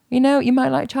 you might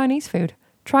like Chinese food.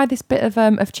 Try this bit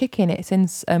of chicken. It's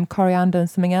in coriander and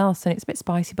something else, and it's a bit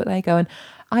spicy, but there you go. And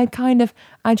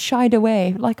I'd shied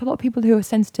away, like a lot of people who are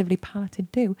sensitively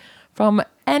palated do, from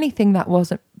anything that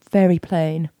wasn't very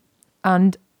plain.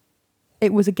 And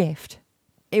it was a gift.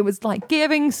 It was like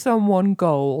giving someone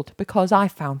gold, because I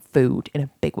found food in a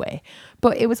big way.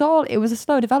 But it was a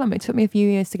slow development. It took me a few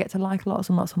years to get to like lots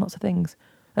and lots and lots of things.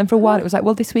 And for a while it was like,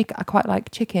 well, this week I quite like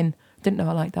chicken. Didn't know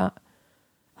I liked that.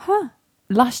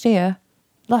 Last year,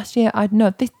 this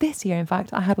year, in fact,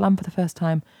 I had lamb for the first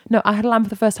time. No, I had lamb for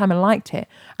the first time and liked it.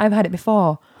 I've had it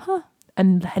before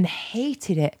and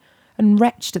hated it. And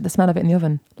retched at the smell of it in the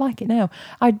oven. Like it now.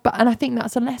 And I think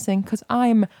that's a lesson, because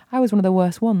I was one of the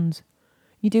worst ones.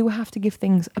 You do have to give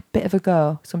things a bit of a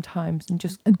go sometimes,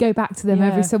 and go back to them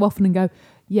every so often and go,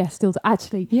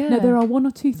 no, there are one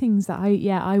or two things that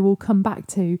I will come back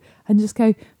to and just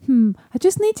go, I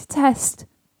just need to test.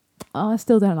 Oh, I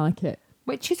still don't like it.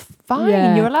 Which is fine.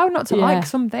 Yeah. You're allowed not to like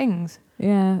some things.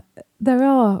 Yeah, there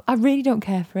are. I really don't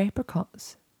care for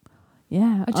apricots.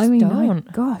 Yeah, I just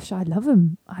don't. Gosh, I love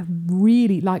them. I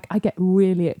get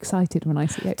really excited when I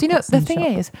see it. Do you know, the thing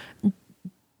is,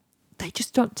 they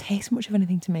just don't taste much of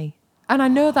anything to me. And I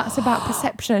know that's about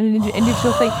perception and an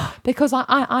individual thing, because I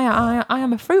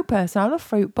am a fruit person. I love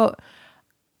fruit, but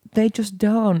they just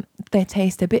don't. They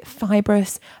taste a bit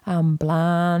fibrous and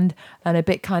bland and a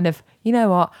bit kind of, you know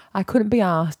what, I couldn't be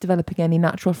arsed developing any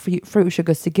natural fruit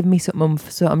sugars to give me some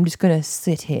oomph, so I'm just going to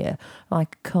sit here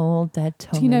like a cold, dead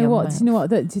tongue. Do you know what?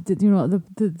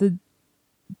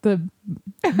 The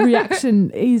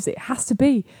reaction is, it has to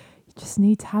be, you just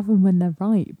need to have them when they're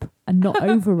ripe and not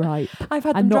overripe. I've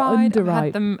had them dried.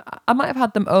 I might have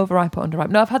had them overripe or underripe.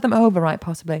 No, I've had them overripe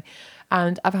possibly,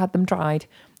 and I've had them dried.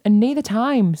 And neither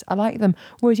times I like them.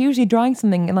 Whereas usually drying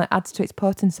something and adds to its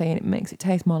potency and it makes it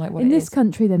taste more like what it is. In this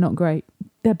country, they're not great.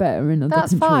 They're better in other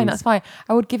countries. That's fine.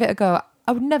 I would give it a go.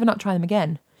 I would never not try them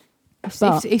again. If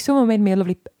someone made me a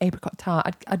lovely apricot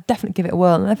tart, I'd definitely give it a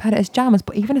whirl. And I've had it as jams,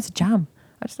 but even as a jam,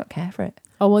 I just don't care for it.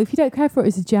 Oh, well, if you don't care for it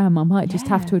as a jam, I might just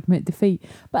have to admit defeat.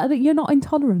 But I think you're not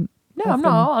intolerant. No, I'm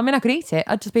not. I mean, I could eat it.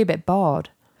 I'd just be a bit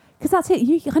bored. Because that's it.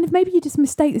 You kind of, maybe you just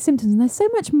mistake the symptoms, and there's so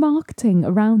much marketing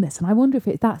around this. And I wonder if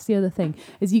that's the other thing,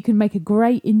 is you can make a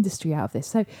great industry out of this.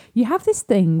 So you have this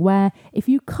thing where if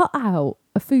you cut out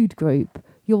a food group,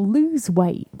 you'll lose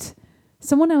weight.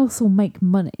 Someone else will make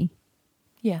money.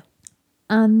 Yeah.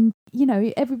 And,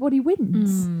 everybody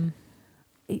wins.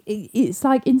 It's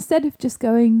like, instead of just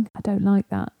going, I don't like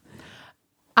that.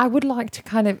 I would like to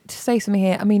kind of to say something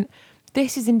here. I mean,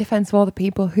 this is in defence of all the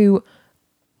people who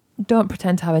don't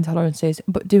pretend to have intolerances,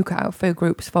 but do cut out food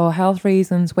groups for health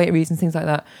reasons, weight reasons, things like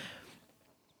that.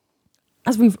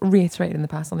 As we've reiterated in the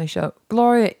past on this show,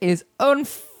 Gloria is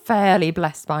unfairly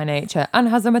blessed by nature and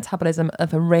has a metabolism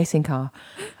of a racing car.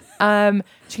 She can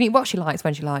eat what she likes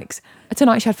when she likes.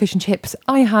 Tonight she had fish and chips.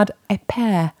 I had a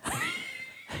pear.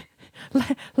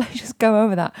 Let's just go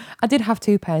over that. I did have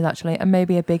 2 pears actually, and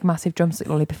maybe a big massive drumstick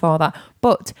lolly before that,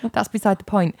 but that's beside the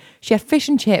point. She had fish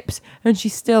and chips and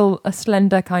she's still a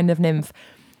slender kind of nymph.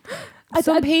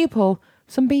 Some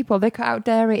people they cut out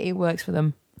dairy, it works for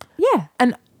them. Yeah.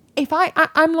 And if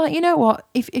I'm like, you know what,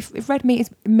 if red meat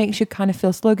makes you kind of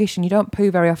feel sluggish and you don't poo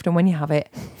very often when you have it,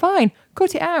 fine,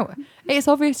 cut it out. It's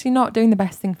obviously not doing the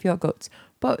best thing for your guts.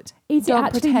 But is it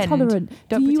actually intolerant?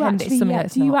 Don't pretend it's something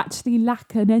that's not. Do you actually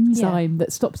lack an enzyme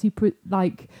that stops you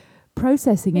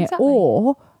processing it,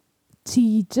 or do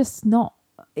you just not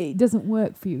it doesn't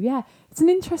work for you. Yeah, it's an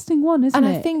interesting one, isn't it?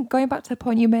 And I think going back to the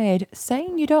point you made,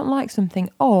 saying you don't like something,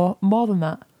 or more than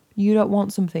that, you don't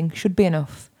want something, should be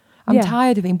enough. I'm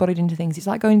tired of being bullied into things. It's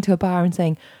like going to a bar and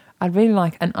saying, I'd really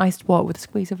like an iced water with a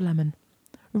squeeze of lemon.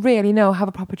 Really, no, have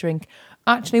a proper drink.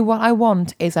 Actually, what I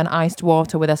want is an iced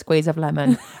water with a squeeze of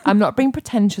lemon. I'm not being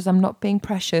pretentious. I'm not being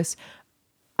precious.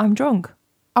 I'm drunk.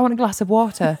 I want a glass of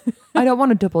water. I don't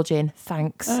want a double gin.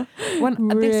 Thanks.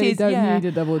 Really don't need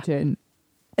a double gin.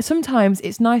 Sometimes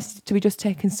it's nice to be just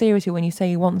taken seriously when you say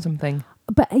you want something.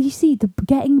 But you see, the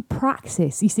getting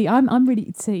practice. You see, I'm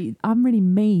really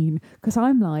mean because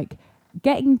I'm like,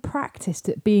 getting practiced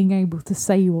at being able to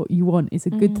say what you want is a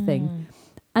good thing,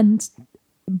 and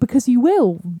because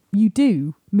you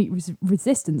do meet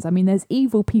resistance. I mean, there's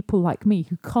evil people like me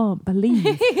who can't believe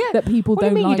that people what do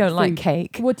you mean like you don't food. like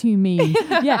cake? What do you mean?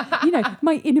 Yeah,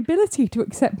 my inability to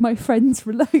accept my friends.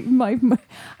 I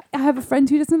have a friend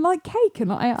who doesn't like cake,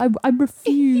 and I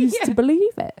refuse to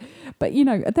believe it. But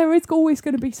there is always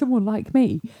going to be someone like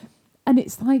me, and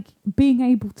it's like being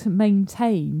able to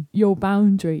maintain your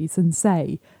boundaries and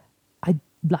say, I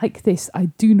like this, I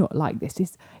do not like this.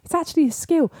 It's actually a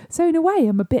skill. So in a way,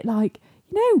 I'm a bit like,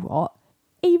 you know what?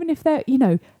 Even if they're,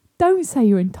 don't say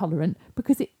you're intolerant,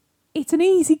 because it's an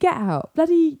easy get out.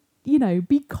 Bloody,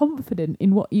 be confident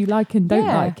in what you like and don't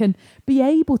like, and be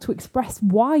able to express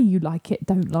why you like it,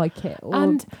 don't like it.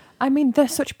 And I mean,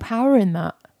 there's such power in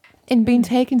that, in being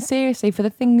taken seriously for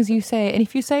the things you say. And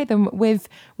if you say them with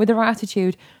the right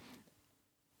attitude,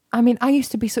 I mean, I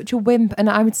used to be such a wimp, and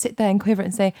I would sit there and quiver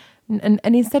and say, and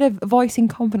instead of voicing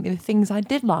confidently the things I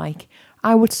did like,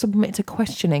 I would submit to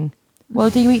questioning. Well,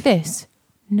 do you eat this?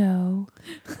 No.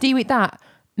 Do you eat that?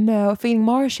 No. Feeling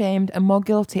more ashamed and more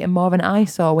guilty and more of an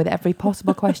eyesore with every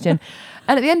possible question.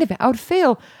 And at the end of it, I would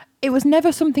feel it was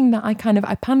never something that I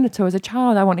pandered to as a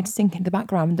child. I wanted to sink into the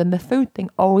background, and the food thing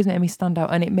always made me stand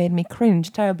out, and it made me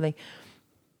cringe terribly.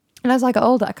 And as I got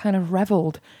older, I kind of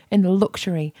revelled in the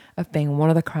luxury of being one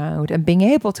of the crowd and being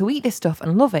able to eat this stuff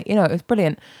and love it. It was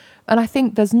brilliant. And I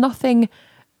think there's nothing,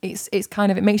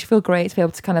 it makes you feel great to be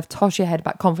able to kind of toss your head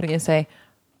back confidently and say,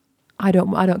 I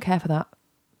don't care for that.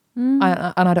 And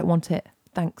I don't want it.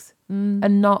 Thanks.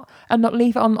 And not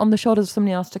leave it on the shoulders of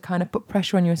somebody else to kind of put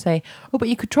pressure on you and say, oh, but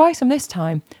you could try some this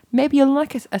time. Maybe you'll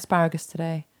like asparagus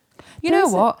today. You know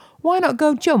what? Why not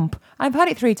go jump? I've had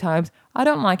it 3 times. I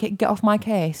don't like it. Get off my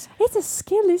case. It's a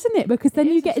skill, isn't it? Because then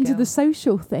you get into the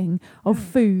social thing of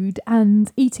food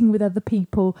and eating with other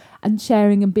people and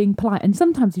sharing and being polite. And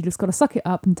sometimes you just got to suck it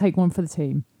up and take one for the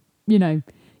team.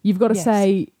 You've got to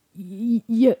say,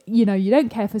 you don't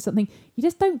care for something. You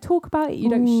just don't talk about it. You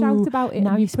don't shout about it.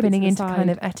 Now you're spinning into kind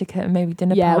of etiquette and maybe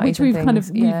dinner parties.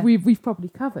 Which we've probably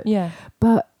covered. Yeah.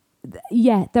 But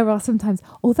there are sometimes,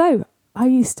 although I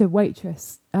used to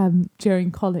waitress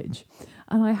during college,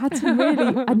 and I had to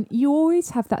really, and you always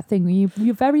have that thing where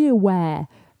you're very aware,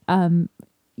 when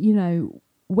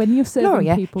you're serving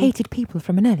Gloria people. hated people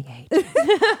from an early age.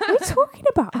 What are you talking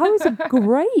about? I was a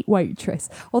great waitress,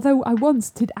 although I once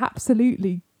did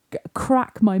absolutely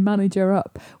crack my manager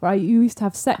up, where I used to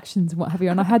have sections and what have you,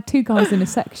 and I had 2 guys in a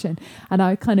section, and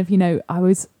I kind of, I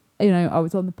was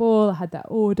on the ball, I had that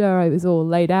order, I was all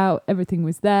laid out, everything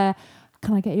was there.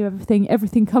 Can I get you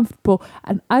everything comfortable?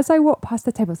 And as I walked past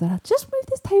the table, I said, I'll just move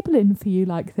this table in for you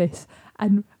like this.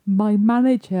 And my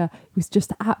manager was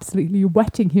just absolutely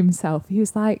wetting himself. He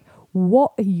was like,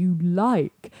 what are you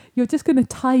like? You're just going to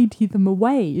tidy them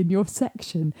away in your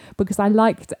section. Because I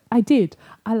liked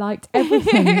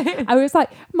everything. I was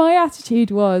like, my attitude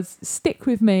was, stick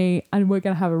with me and we're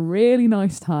going to have a really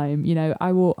nice time.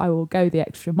 I will go the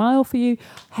extra mile for you.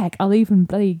 Heck, I'll even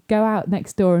bloody go out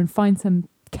next door and find some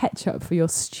ketchup for your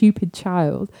stupid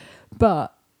child,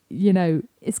 but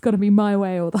it's got to be my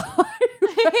way or the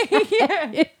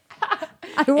highway.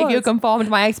 If you conform to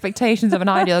my expectations of an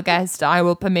ideal guest, I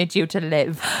will permit you to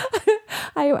live.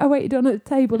 I waited on a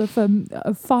table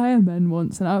of firemen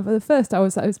once, and at first I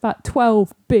was about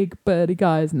 12 big burly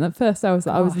guys, and at first I was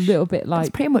a little bit like,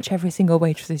 that's pretty much every single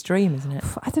waitress's dream, isn't it?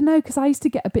 I don't know, because I used to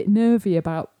get a bit nervy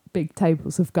about big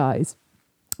tables of guys.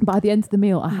 By the end of the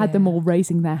meal, I had them all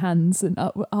raising their hands and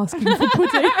asking for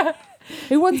pudding.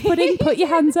 Who wants pudding? Put your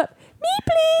hands up. Me,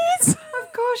 please.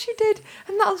 Of course you did.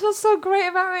 And that's what's so great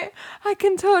about it. I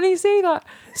can totally see that.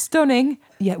 Stunning,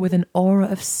 yet with an aura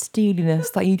of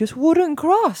steeliness that you just wouldn't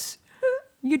cross.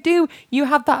 You do. You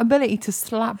have that ability to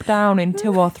slap down in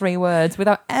 2 or 3 words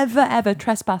without ever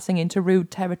trespassing into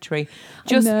rude territory.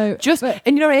 And you know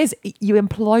what it is? You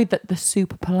employed the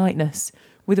super politeness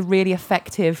with a really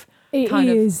effective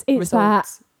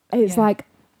results. It's like,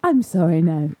 I'm sorry,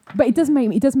 no, but it does make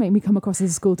me come across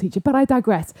as a school teacher. But I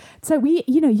digress. So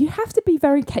you have to be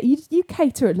very you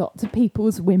cater a lot to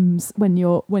people's whims when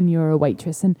you're a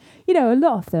waitress, and a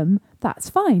lot of them, that's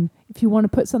fine. If you want to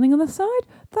put something on the side,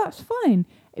 that's fine.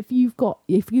 If you've got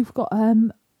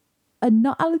a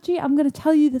nut allergy, I'm going to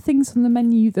tell you the things on the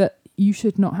menu that you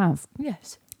should not have.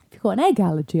 Yes. If you've got an egg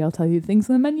allergy, I'll tell you the things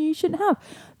on the menu you shouldn't have.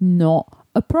 Not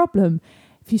a problem.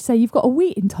 If you say you've got a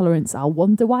wheat intolerance, I'll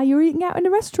wonder why you're eating out in a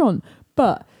restaurant.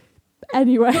 But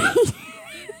anyway,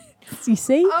 you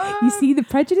see the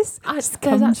prejudice.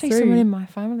 There's actually someone in my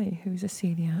family who's a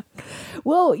celiac.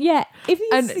 Well, yeah.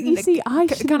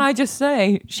 Can I just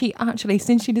say, she actually,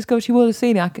 since she discovered she was a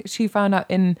celiac, she found out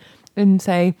in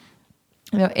say,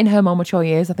 in her more mature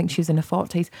years. I think she was in her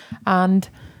 40s, and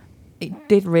it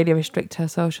did really restrict her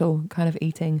social kind of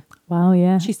eating. Wow,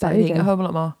 yeah. She started eating at home a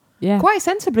lot more. Yeah. Quite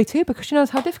sensibly too, because she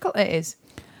knows how difficult it is.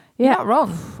 Yeah. You're not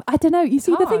wrong. I don't know. You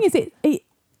see, the thing is, it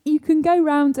you can go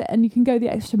round it and you can go the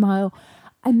extra mile,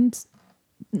 and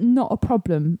not a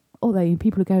problem. Although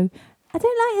people go, I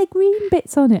don't like the green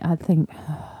bits on it. I'd think,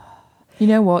 you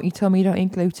know what? You told me you don't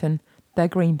eat gluten. They're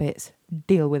green bits.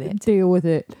 Deal with it. Deal with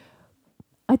it.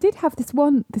 I did have this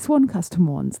one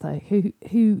customer once though,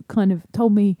 who kind of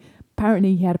told me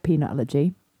apparently he had a peanut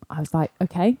allergy. I was like,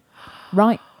 okay,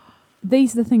 right.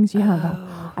 These are the things you have.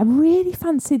 I really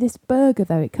fancy this burger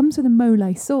though. It comes with a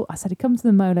mole sauce. I said it comes with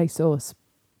a mole sauce.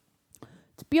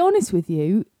 To be honest with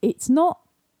you, it's not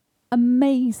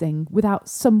amazing without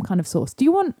some kind of sauce. Do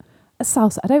you want a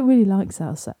salsa? I don't really like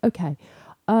salsa. Okay.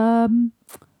 I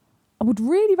would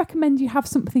really recommend you have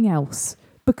something else,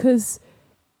 because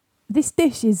this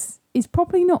dish is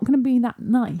probably not going to be that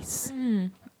nice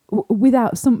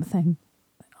without something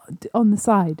on the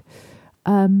side.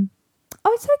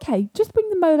 Oh, it's okay. Just bring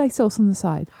the mole sauce on the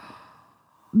side.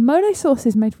 Mole sauce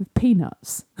is made with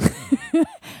peanuts.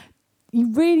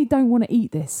 You really don't want to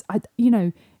eat this.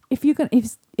 If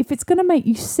it's gonna make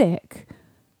you sick,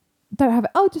 don't have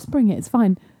it. Oh, just bring it. It's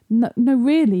fine. No,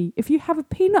 really. If you have a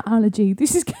peanut allergy,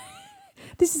 this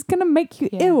is gonna make you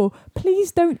ill.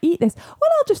 Please don't eat this.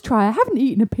 Well, I'll just try. I haven't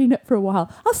eaten a peanut for a while.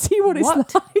 I'll see what it's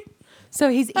like. So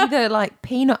he's either like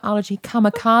peanut allergy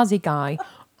kamikaze guy,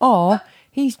 or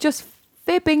he's just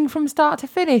fibbing from start to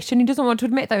finish, and he doesn't want to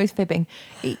admit that he's fibbing.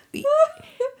 But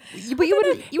you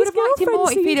would have liked him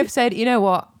more if he'd have said, you know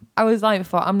what, I was lying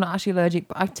before, I'm not actually allergic,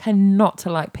 but I tend not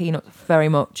to like peanuts very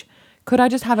much. Could I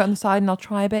just have it on the side and I'll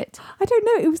try a bit? I don't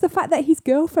know. It was the fact that his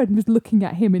girlfriend was looking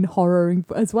at him in horror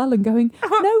as well and going,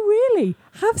 no, really,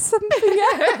 have something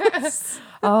else.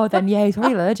 Oh, then yeah, he's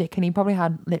probably allergic, and he probably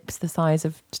had lips the size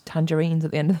of tangerines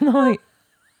at the end of the night.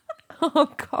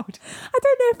 Oh God! I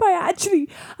don't know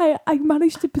if I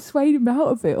managed to persuade him out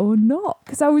of it or not,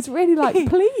 because I was really like,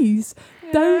 please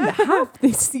don't have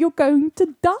this. You're going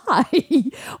to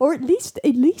die, or at least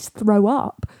throw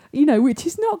up. Which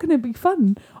is not going to be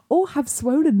fun, or have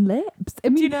swollen lips. I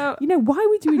mean, why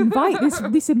would you invite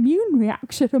this immune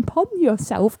reaction upon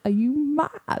yourself? Are you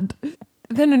mad?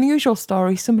 Then unusual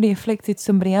story: somebody afflicted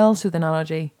somebody else with an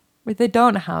allergy, which they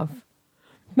don't have.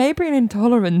 Maybe an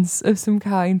intolerance of some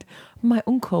kind. My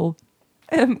uncle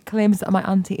claims that my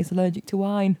auntie is allergic to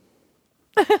wine.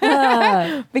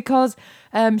 Because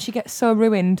she gets so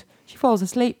ruined. She falls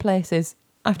asleep places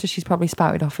after she's probably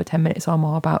spouted off for 10 minutes or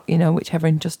more about, whichever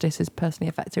injustice has personally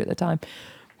affected her at the time.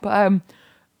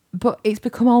 But it's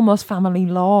become almost family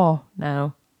law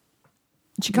now.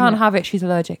 She can't have it. She's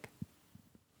allergic.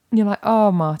 And you're like,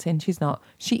 oh, Martin, she's not.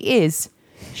 She is.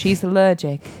 She's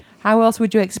allergic. How else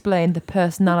would you explain the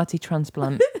personality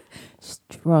transplant? She's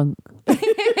drunk.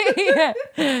 Yeah,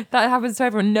 that happens to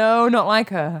everyone. No, not like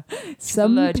her. She's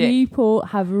Some allergic. People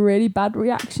have a really bad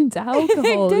reaction to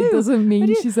alcohol. It doesn't mean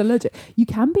she's allergic. You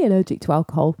can be allergic to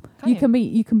alcohol. You can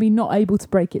be not able to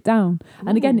break it down. Ooh.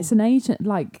 And again, it's an Asian,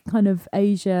 like kind of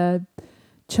Asia,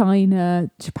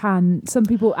 China, Japan. Some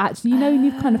people actually,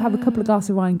 you kind of have a couple of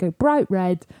glasses of wine and go bright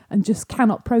red and just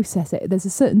cannot process it. There's a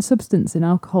certain substance in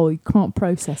alcohol you can't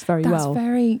process very well. That's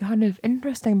very kind of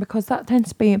interesting, because that tends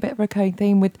to be a bit of a recurring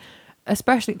theme with,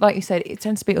 especially like you said, it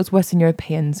tends to be us Western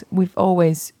Europeans. We've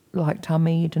always liked our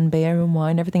mead and beer and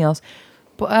wine, everything else.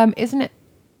 But isn't it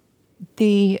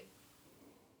the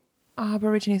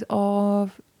Aborigines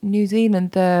of New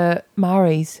Zealand, the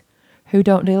Maoris, who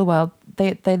don't deal well?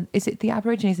 They is it the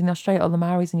Aborigines in Australia or the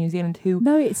Maoris in New Zealand who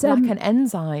lack an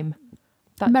enzyme?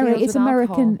 It's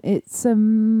American. Alcohol? It's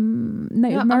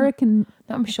Native American.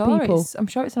 I'm sure people. I'm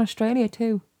sure it's in Australia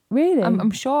too. Really? I'm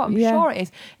sure it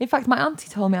is. In fact, my auntie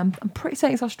told me, I'm pretty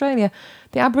certain it's Australia.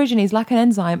 The Aborigines lack an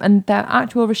enzyme, and there are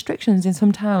actual restrictions in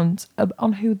some towns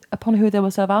upon who they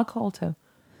will serve alcohol to.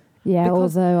 Yeah,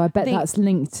 Because although I bet the- that's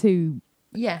linked to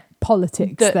Yeah.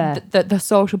 politics there. The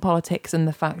social politics and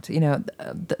the fact,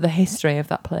 the history of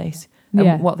that place and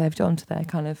Yeah. what they've done to their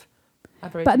kind of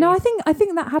Aborigines. But no, I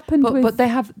think that happened with... But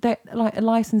they like a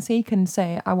licensee can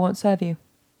say, I won't serve you.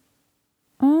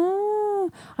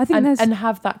 Oh, I think there's... And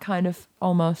have that kind of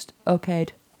almost okayed.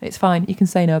 It's fine. You can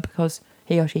say no because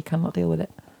he or she cannot deal with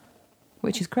it.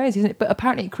 Which is crazy, isn't it? But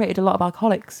apparently it created a lot of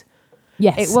alcoholics.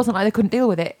 Yes. It wasn't like they couldn't deal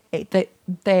with it.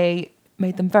 They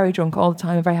made them very drunk all the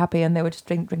time and very happy, and they were just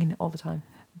drinking it all the time.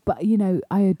 But, I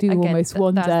do Again, almost that's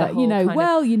wonder, that whole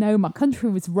kind of- my country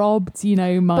was robbed,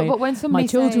 my But when somebody my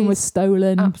children were says-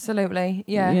 stolen. Absolutely,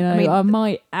 yeah. I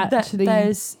might actually...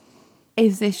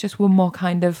 Is this just one more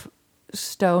kind of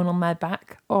stone on their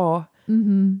back, or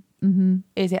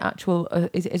is it actual?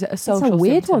 Is it a social? It's a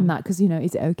weird symptom? one, that, because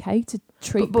is it okay to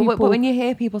treat But people? when you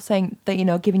hear people saying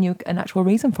that, giving you an actual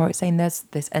reason for it, saying there's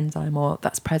this enzyme or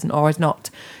that's present or is not,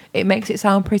 it makes it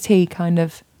sound pretty kind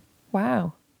of,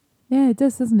 wow. Yeah, it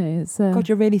does, doesn't it? It's God,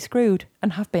 you're really screwed,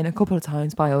 and have been a couple of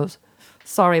times by us.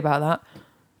 Sorry about that.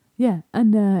 Yeah,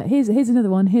 and here's another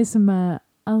one. Here's some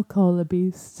alcohol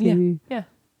abuse to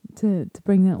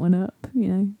bring that one up.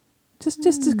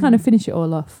 Just to kind of finish it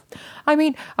all off. I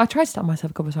mean, I tried to tell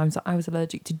myself a couple of times that I was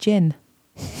allergic to gin.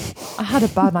 I had a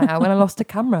bad night out when I lost a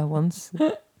camera once.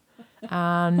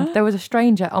 And there was a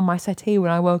stranger on my settee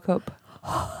when I woke up.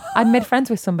 I'd made friends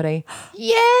with somebody.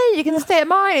 Yeah, you can stay at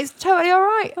mine. It's totally all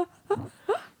right.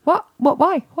 What?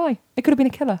 Why? It could have been a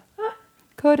killer.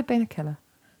 Could have been a killer.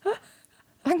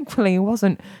 Thankfully, he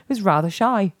wasn't. He was rather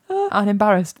shy and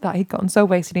embarrassed that he'd gotten so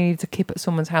wasted he needed to keep at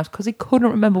someone's house because he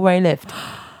couldn't remember where he lived.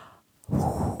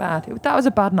 Bad. That was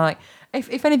a bad night.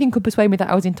 If anything could persuade me that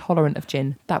I was intolerant of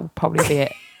gin, that would probably be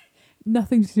it.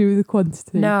 Nothing to do with the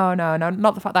quantity. No.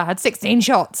 Not the fact that I had 16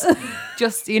 shots.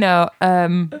 Just,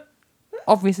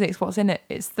 obviously it's what's in it.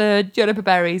 It's the juniper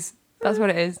berries. That's what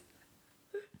it is.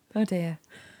 Oh dear.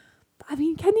 I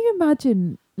mean, can you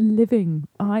imagine living...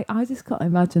 I just can't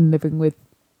imagine living with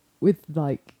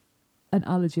like an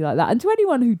allergy like that. And to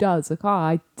anyone who does,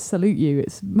 I salute you.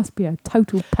 It must be a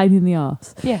total pain in the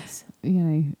arse. Yes.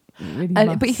 It really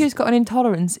But if you've got an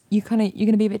intolerance, you're going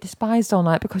to be a bit despised all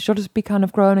night because you'll just be kind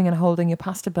of groaning and holding your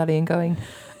pasta belly and going,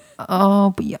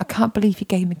 oh, but I can't believe you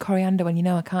gave me coriander when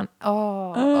I can't.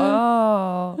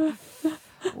 Oh.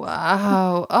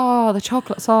 Wow. Oh, the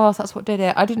chocolate sauce. That's what did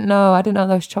it. I didn't know there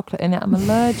was chocolate in it. I'm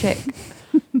allergic.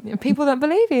 People don't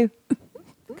believe you.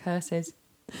 Curses.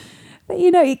 But,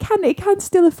 it can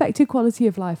still affect your quality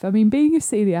of life. I mean, being a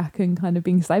celiac and kind of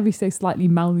being so slightly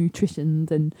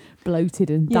malnutritioned and bloated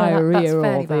and diarrhea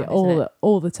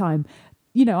all the time,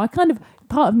 I kind of,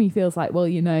 part of me feels like, well,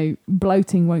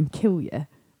 bloating won't kill you.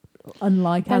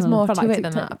 Unlike there's more to it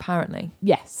than that, apparently.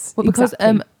 Yes, well, because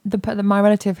exactly. My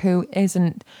relative who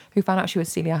found out she was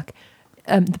celiac,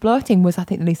 the bloating was, I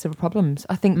think, the least of the problems.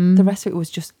 I think the rest of it was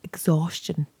just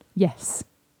exhaustion. Yes.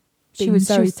 She was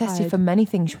tested for many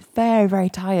things. She was very, very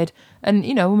tired. And,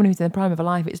 a woman who's in the prime of her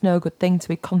life, it's no good thing to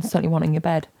be constantly wanting your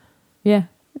bed. Yeah.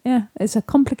 Yeah. It's a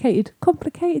complicated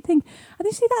thing. And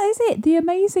you see, that is it. The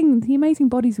amazing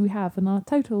bodies we have and our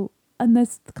total, and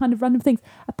there's the kind of random things.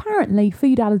 Apparently,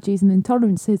 food allergies and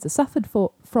intolerances are suffered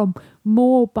from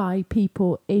more by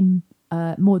people in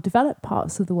more developed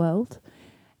parts of the world.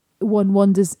 One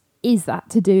wonders, is that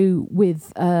to do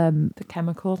with the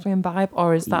chemicals we imbibe,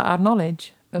 or is that our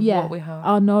knowledge of what we have?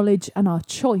 Our knowledge and our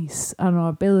choice and our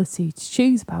ability to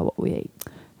choose about what we eat.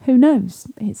 Who knows?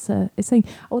 It's saying.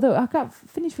 Although I got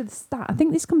finished with the stat. I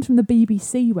think this comes from the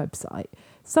BBC website.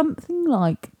 Something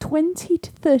like 20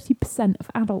 to 30% of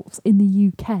adults in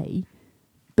the UK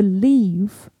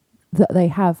believe that they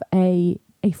have a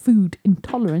food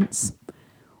intolerance.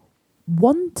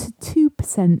 1 to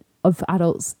 2% of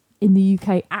adults in the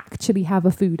UK actually have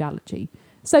a food allergy.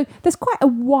 So there's quite a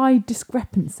wide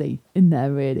discrepancy in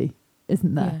there, really,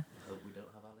 isn't there? But we don't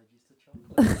have allergies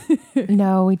to chocolate.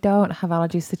 No, we don't have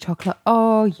allergies to chocolate.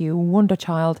 Oh, you wonder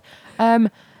child.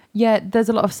 There's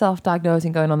a lot of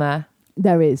self-diagnosing going on there.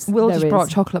 There is. Will just brought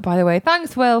chocolate, by the way.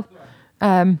 Thanks, Will.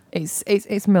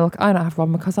 It's milk. I don't have a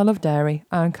problem because I love dairy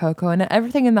and cocoa and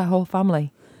everything in that whole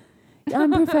family.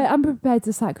 I'm prepared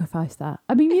to sacrifice that.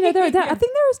 I mean, I think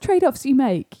there is trade-offs you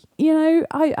make.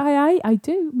 I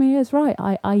do. Mia's right.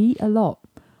 I eat a lot,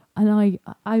 and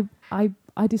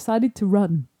I decided to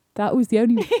run. That was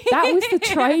the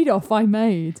trade-off I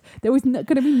made. There was going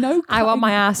to be no. I want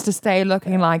my ass to stay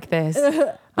looking like this.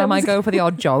 I might go for the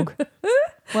odd jog.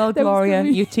 Well, Gloria,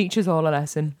 you teach us all a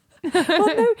lesson. Well,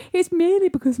 no, it's merely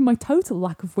because of my total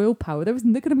lack of willpower. There was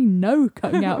going to be no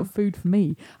cutting out of food for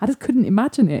me. I just couldn't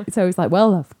imagine it. So I was like,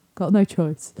 well, I've Got no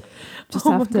choice. Just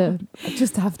Oh have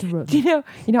to run. Do you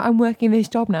know, I'm working this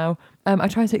job now. I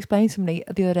tried to explain to somebody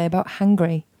the other day about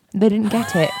hangry. They didn't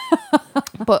get it.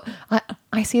 But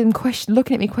I see them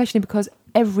looking at me questioning because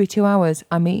every 2 hours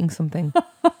I'm eating something.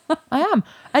 I am.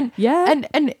 And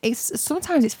and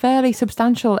sometimes it's fairly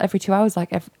substantial every 2 hours.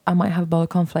 Like I might have a bowl of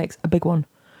cornflakes, a big one.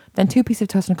 Then 2 pieces of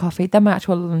toast and coffee, then my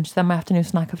actual lunch, then my afternoon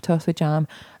snack of toast with jam,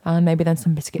 and maybe then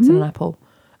some biscuits and an apple.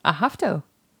 I have to.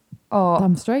 Or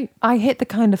Damn straight. I hit the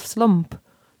kind of slump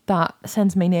that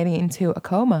sends me nearly into a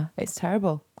coma. It's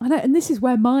terrible. I know, and this is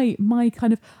where my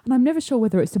kind of, and I'm never sure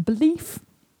whether it's a belief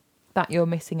That you're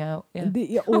missing out. Yeah.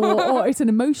 or it's an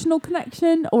emotional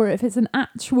connection, or if it's an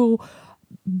actual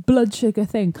blood sugar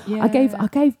thing. Yeah. I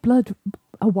gave blood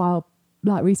a while,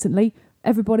 like recently.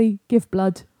 Everybody give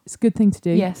blood. It's a good thing to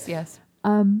do. Yes.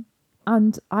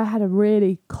 And I had a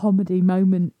really comedy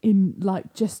moment in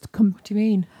like just What do you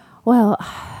mean? well,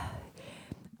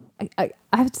 I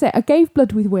have to say I gave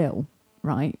blood with Will,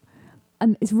 right?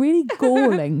 And it's really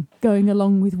galling going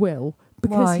along with Will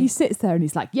because Why? he sits there and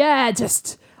he's like, yeah,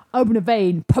 just open a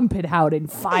vein, pump it out in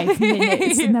 5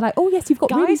 minutes. And they're like, oh yes, you've got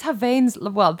Guys really... have veins.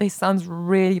 Well, this sounds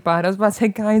really bad. I was about to say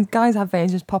guys have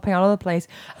veins just popping out all over the place.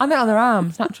 And then on their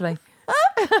arms, naturally.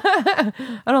 And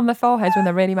on their foreheads when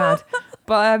they're really mad.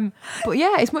 But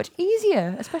yeah, it's much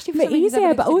easier, especially for somebody who's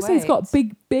easier, but ever also lifted it's got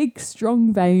weights. big,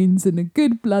 strong veins and a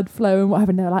good blood flow and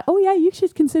whatever. And they're like, oh yeah, you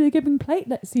should consider giving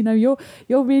platelets. You know, you're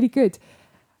really good.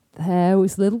 There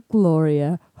was little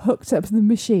Gloria hooked up to the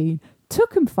machine.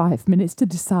 Took them 5 minutes to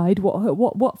decide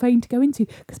what vein to go into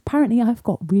because apparently I've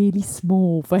got really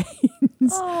small veins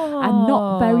and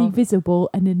not very visible,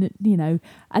 and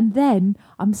and then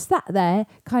I'm sat there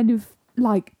kind of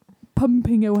like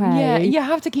pumping away. Yeah, you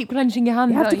have to keep clenching your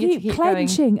hand. You have to don't you, keep going.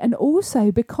 clenching, and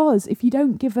also because if you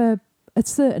don't give a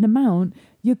certain amount,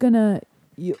 you're gonna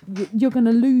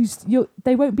lose.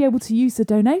 They won't be able to use the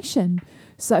donation.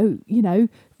 So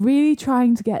really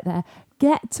trying to get there.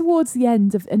 Get towards the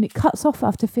end of, and it cuts off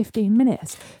after 15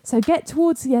 minutes. So get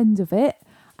towards the end of it,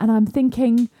 and I'm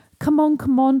thinking, come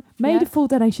on, made a full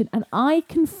donation, and I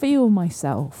can feel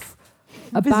myself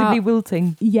Visibly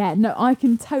wilting. Yeah, no, I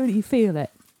can totally feel it.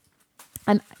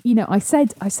 And I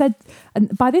said,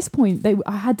 and by this point,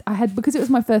 I had because it was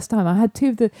my first time. I had two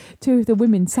of the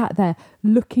women sat there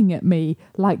looking at me,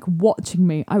 like watching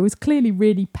me. I was clearly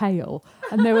really pale,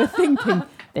 and they were thinking,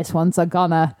 "This one's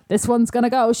gonna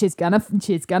go. She's gonna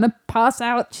pass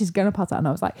out. She's gonna pass out." And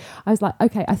I was like,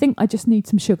 okay, I think I just need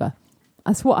some sugar.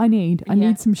 That's what I need. I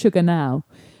need some sugar now.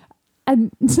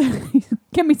 And so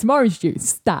give me some orange juice,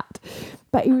 stat.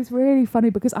 But it was really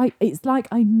funny because it's like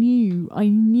I knew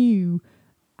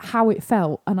how it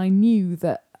felt, and I knew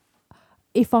that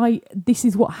this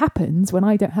is what happens when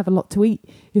I don't have a lot to eat,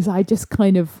 is I just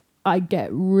kind of, I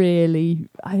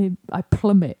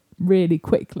plummet really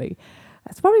quickly.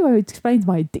 That's probably why it explains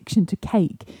my addiction to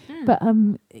cake. But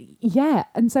yeah,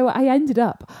 and so I ended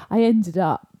up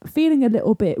feeling a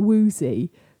little bit woozy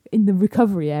in the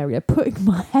recovery area, putting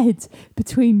my head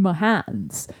between my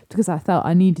hands because I felt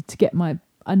I needed to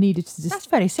just... That's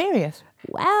very serious.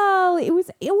 Well, all it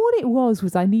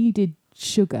was I needed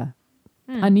sugar.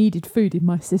 I needed food in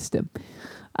my system.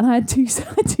 And I had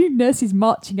two nurses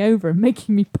marching over and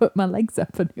making me put my legs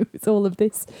up, and it was all of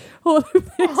this stuff. Oh,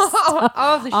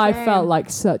 the I shame. felt like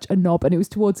such a knob, and it was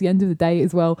towards the end of the day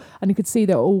as well, and you could see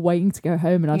they were all waiting to go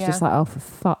home, and I was just like, oh, for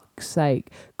fuck's sake,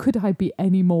 could I be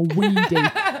any more weedy?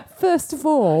 First of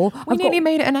all, We nearly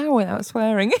made it an hour without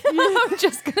swearing. I'm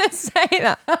just going to say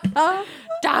that.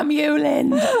 Damn you,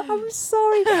 Lindh. I'm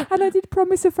sorry. And I did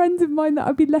promise a friend of mine that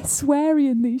I'd be less sweary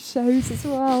in these shows as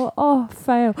well. Oh,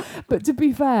 fail. But to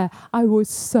be fair, I was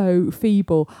so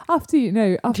feeble. After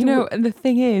And the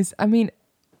thing is, I mean,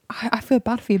 I feel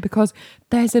bad for you because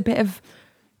there's a bit of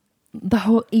the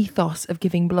whole ethos of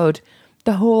giving blood,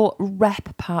 the whole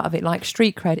rep part of it, like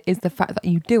street cred, is the fact that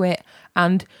you do it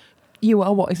and you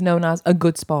are what is known as a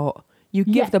good sport. You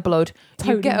give the blood,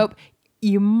 totally. You get up,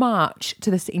 you march to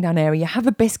the sitting down area, you have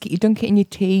a biscuit, you dunk it in your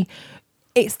tea.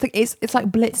 It's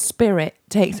like Blitz spirit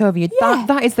takes over you. Yeah.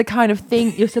 That is the kind of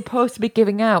thing you're supposed to be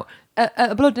giving out at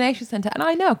a blood donation centre. And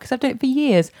I know because I've done it for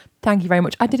years. Thank you very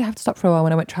much. I did have to stop for a while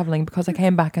when I went travelling because I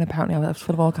came back and apparently I was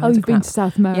full of all kinds of you've been crap. to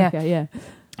South America, yeah.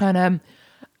 And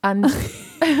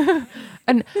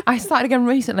and I started again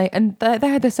recently, and they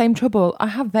had the same trouble. I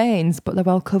have veins, but they're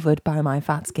well covered by my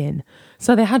fat skin,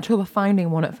 so they had trouble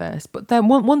finding one at first. But then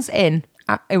once in,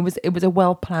 It was a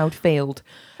well ploughed field.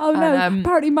 Oh no! And,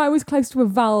 Apparently, mine was close to a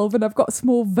valve, and I've got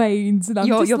small veins, and I'm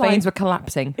your just veins were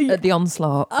collapsing at the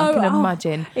onslaught. I can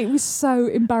imagine. It was so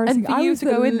embarrassing. And for I you was to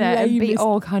the go in there and be lamest-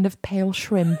 all kind of pale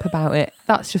shrimp about it,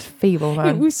 that's just feeble,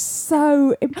 man. It was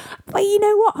so. But you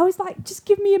know what? I was like, just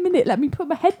give me a minute. Let me put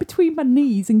my head between my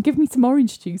knees and give me some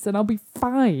orange juice, and I'll be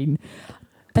fine.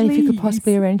 And if you could Please.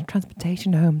 possibly arrange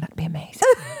transportation home, that'd be amazing.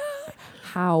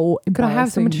 How Could I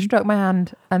have someone to embarrassing. stroke my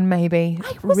hand and maybe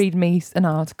read me an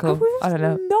article? I don't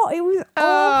know. Not. It was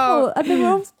Oh. awful, and they were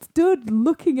all stood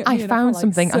looking at me. I and found felt like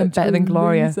something. I'm such better a than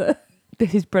Gloria. loser.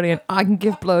 This is brilliant. I can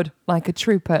give blood like a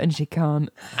trooper and she can't.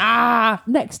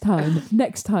 Next time,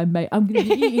 mate, I'm going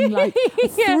to be eating like a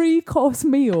 3-course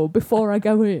meal before I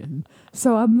go in.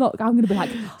 So I'm going to be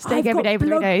like, Steak I've every got day for 3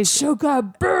 blood days. sugar.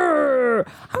 Brr.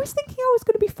 I was thinking I was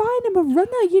going to be fine. I'm a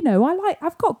runner, you know.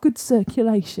 I've got good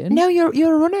circulation. No, you're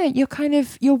a runner. You're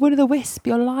one of the wisp.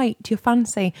 You're light. You're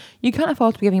fancy. You can't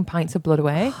afford to be giving pints of blood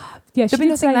away. Yeah, There'll be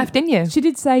nothing left in you. She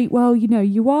did say, well, you know,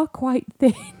 you are quite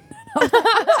thin. I'm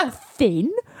not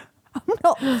thin. I'm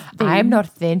not thin. I'm not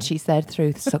thin, she said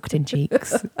through sucked in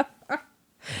cheeks.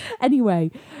 Anyway,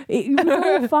 it was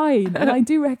all fine, and I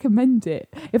do recommend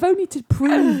it. If only to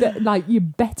prove that, like, you're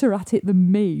better at it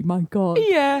than me. My God.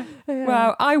 Yeah.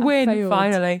 Wow, I win failed.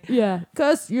 finally. Yeah,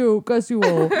 curse you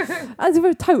all. That's a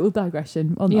very total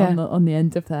digression on the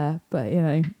end of there, but you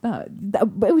know, but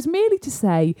it was merely to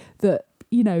say that,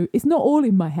 you know, it's not all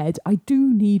in my head. I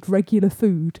do need regular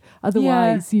food,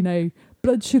 otherwise, you know,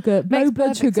 blood sugar, Makes low blood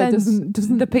perfect sugar sense.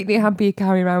 doesn't. The picnic hamper you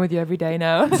carry around with you every day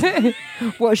now.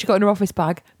 What has she got in her office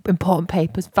bag? Important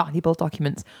papers, valuable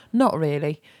documents. Not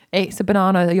really. It's a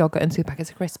banana, a yogurt and 2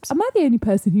 packets of crisps. Am I the only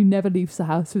person who never leaves the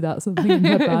house without something in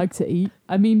her bag to eat?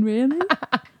 I mean, really?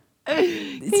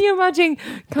 Can you imagine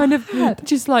kind of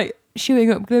just like chewing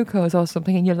up glucose or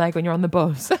something in your leg when you're on the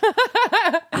bus?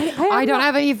 I don't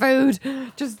have any food.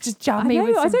 Just jab me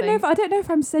with something. I don't know if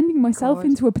I'm sending myself God.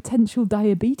 into a potential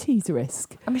diabetes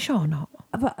risk. I'm sure not.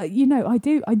 But you know, I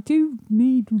do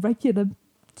need regular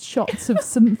shots of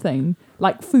something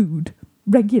like food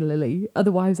regularly.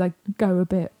 Otherwise, I go a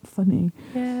bit funny.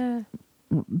 Yeah.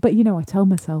 But you know, I tell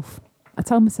myself, and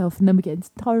then we get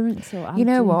intolerance or allergy. You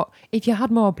know what? If you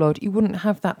had more blood, you wouldn't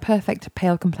have that perfect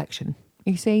pale complexion.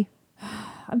 You see?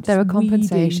 I'm just There are weedy.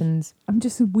 compensations. I'm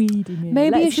just weeding it.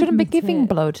 Maybe you Let's shouldn't be admit giving it.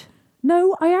 blood.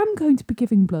 No, I am going to be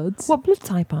giving bloods. What blood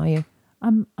type are you?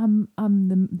 I'm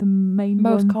the main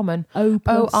Most one. common. O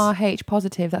plus. ORH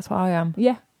positive. That's what I am.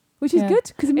 Yeah, which is Yeah. good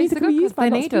because it means It's it can be good used 'cause by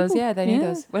they lots of need us. people. Yeah, they need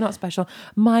us. We're not special.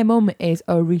 My mum is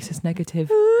O rhesus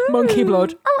negative. Monkey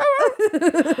blood.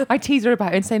 I tease her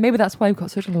about it and say maybe that's why we've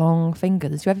got such long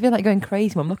fingers. Do you ever feel like going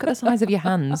crazy, mum? Look at the size of your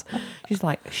hands. She's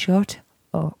like, shut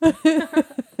up.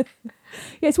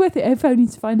 Yeah, it's worth it if only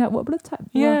to find out what blood type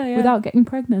you Yeah, are yeah. without getting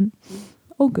pregnant.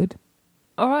 All good.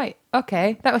 All right.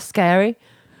 Okay. That was scary.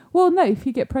 Well, no, if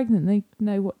you get pregnant, they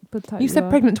know what blood type You said are.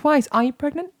 pregnant twice. Are you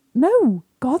pregnant? No,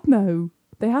 God, no.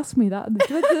 They asked me that in the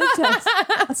blood test.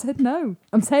 I said no.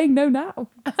 I'm saying no now.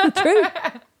 It's the truth.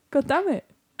 God damn it.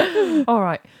 All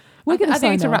right. We're going I think we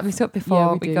need to sign wrap off. this up before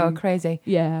Yeah, we we go do. crazy.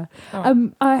 Yeah. All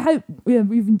right. I hope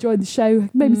we've enjoyed the show.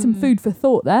 Maybe some food for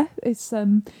thought there. It's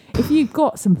if you've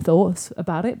got some thoughts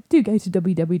about it, do go to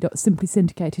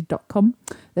www.simplysyndicated.com.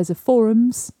 There's a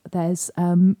forums. There's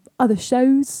other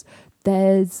shows.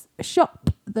 There's a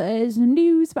shop. There's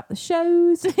news about the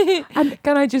shows. And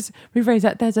can I just rephrase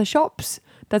that? There's a shops.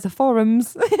 There's a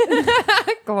forums.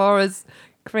 Gloria's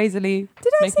crazily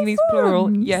Did I making say these plural.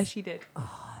 forums? Yeah, she did.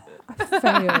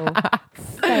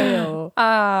 Fail.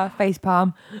 Face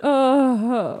palm.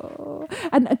 Oh.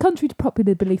 And contrary to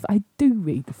popular belief, I do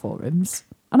read the forums.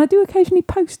 And I do occasionally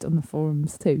post on the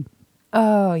forums too.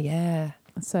 Oh, yeah.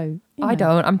 So you I know.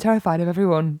 don't. I'm terrified of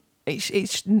everyone.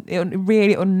 It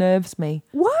really unnerves me.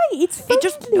 Why? It's friendly. It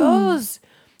just does.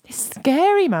 It's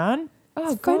scary, man.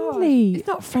 Oh, It's God. friendly. It's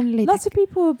not friendly. Lots of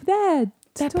people are there. to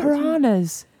They're talk to you.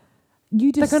 piranhas.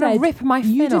 You just They're going said to rip my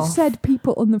you fin just off. said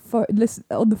people on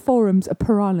the forums are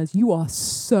piranhas. You are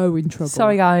so in trouble.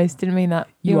 Sorry, guys. Didn't mean that.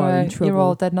 You are in trouble. You're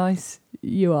all dead nice.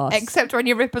 You are. Except when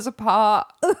you rip us apart.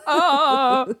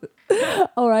 Oh.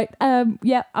 All right.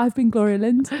 Yeah, I've been Gloria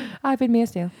Lindh. I've been Mia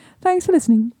Steele. Thanks for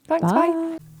listening. Thanks,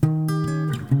 bye.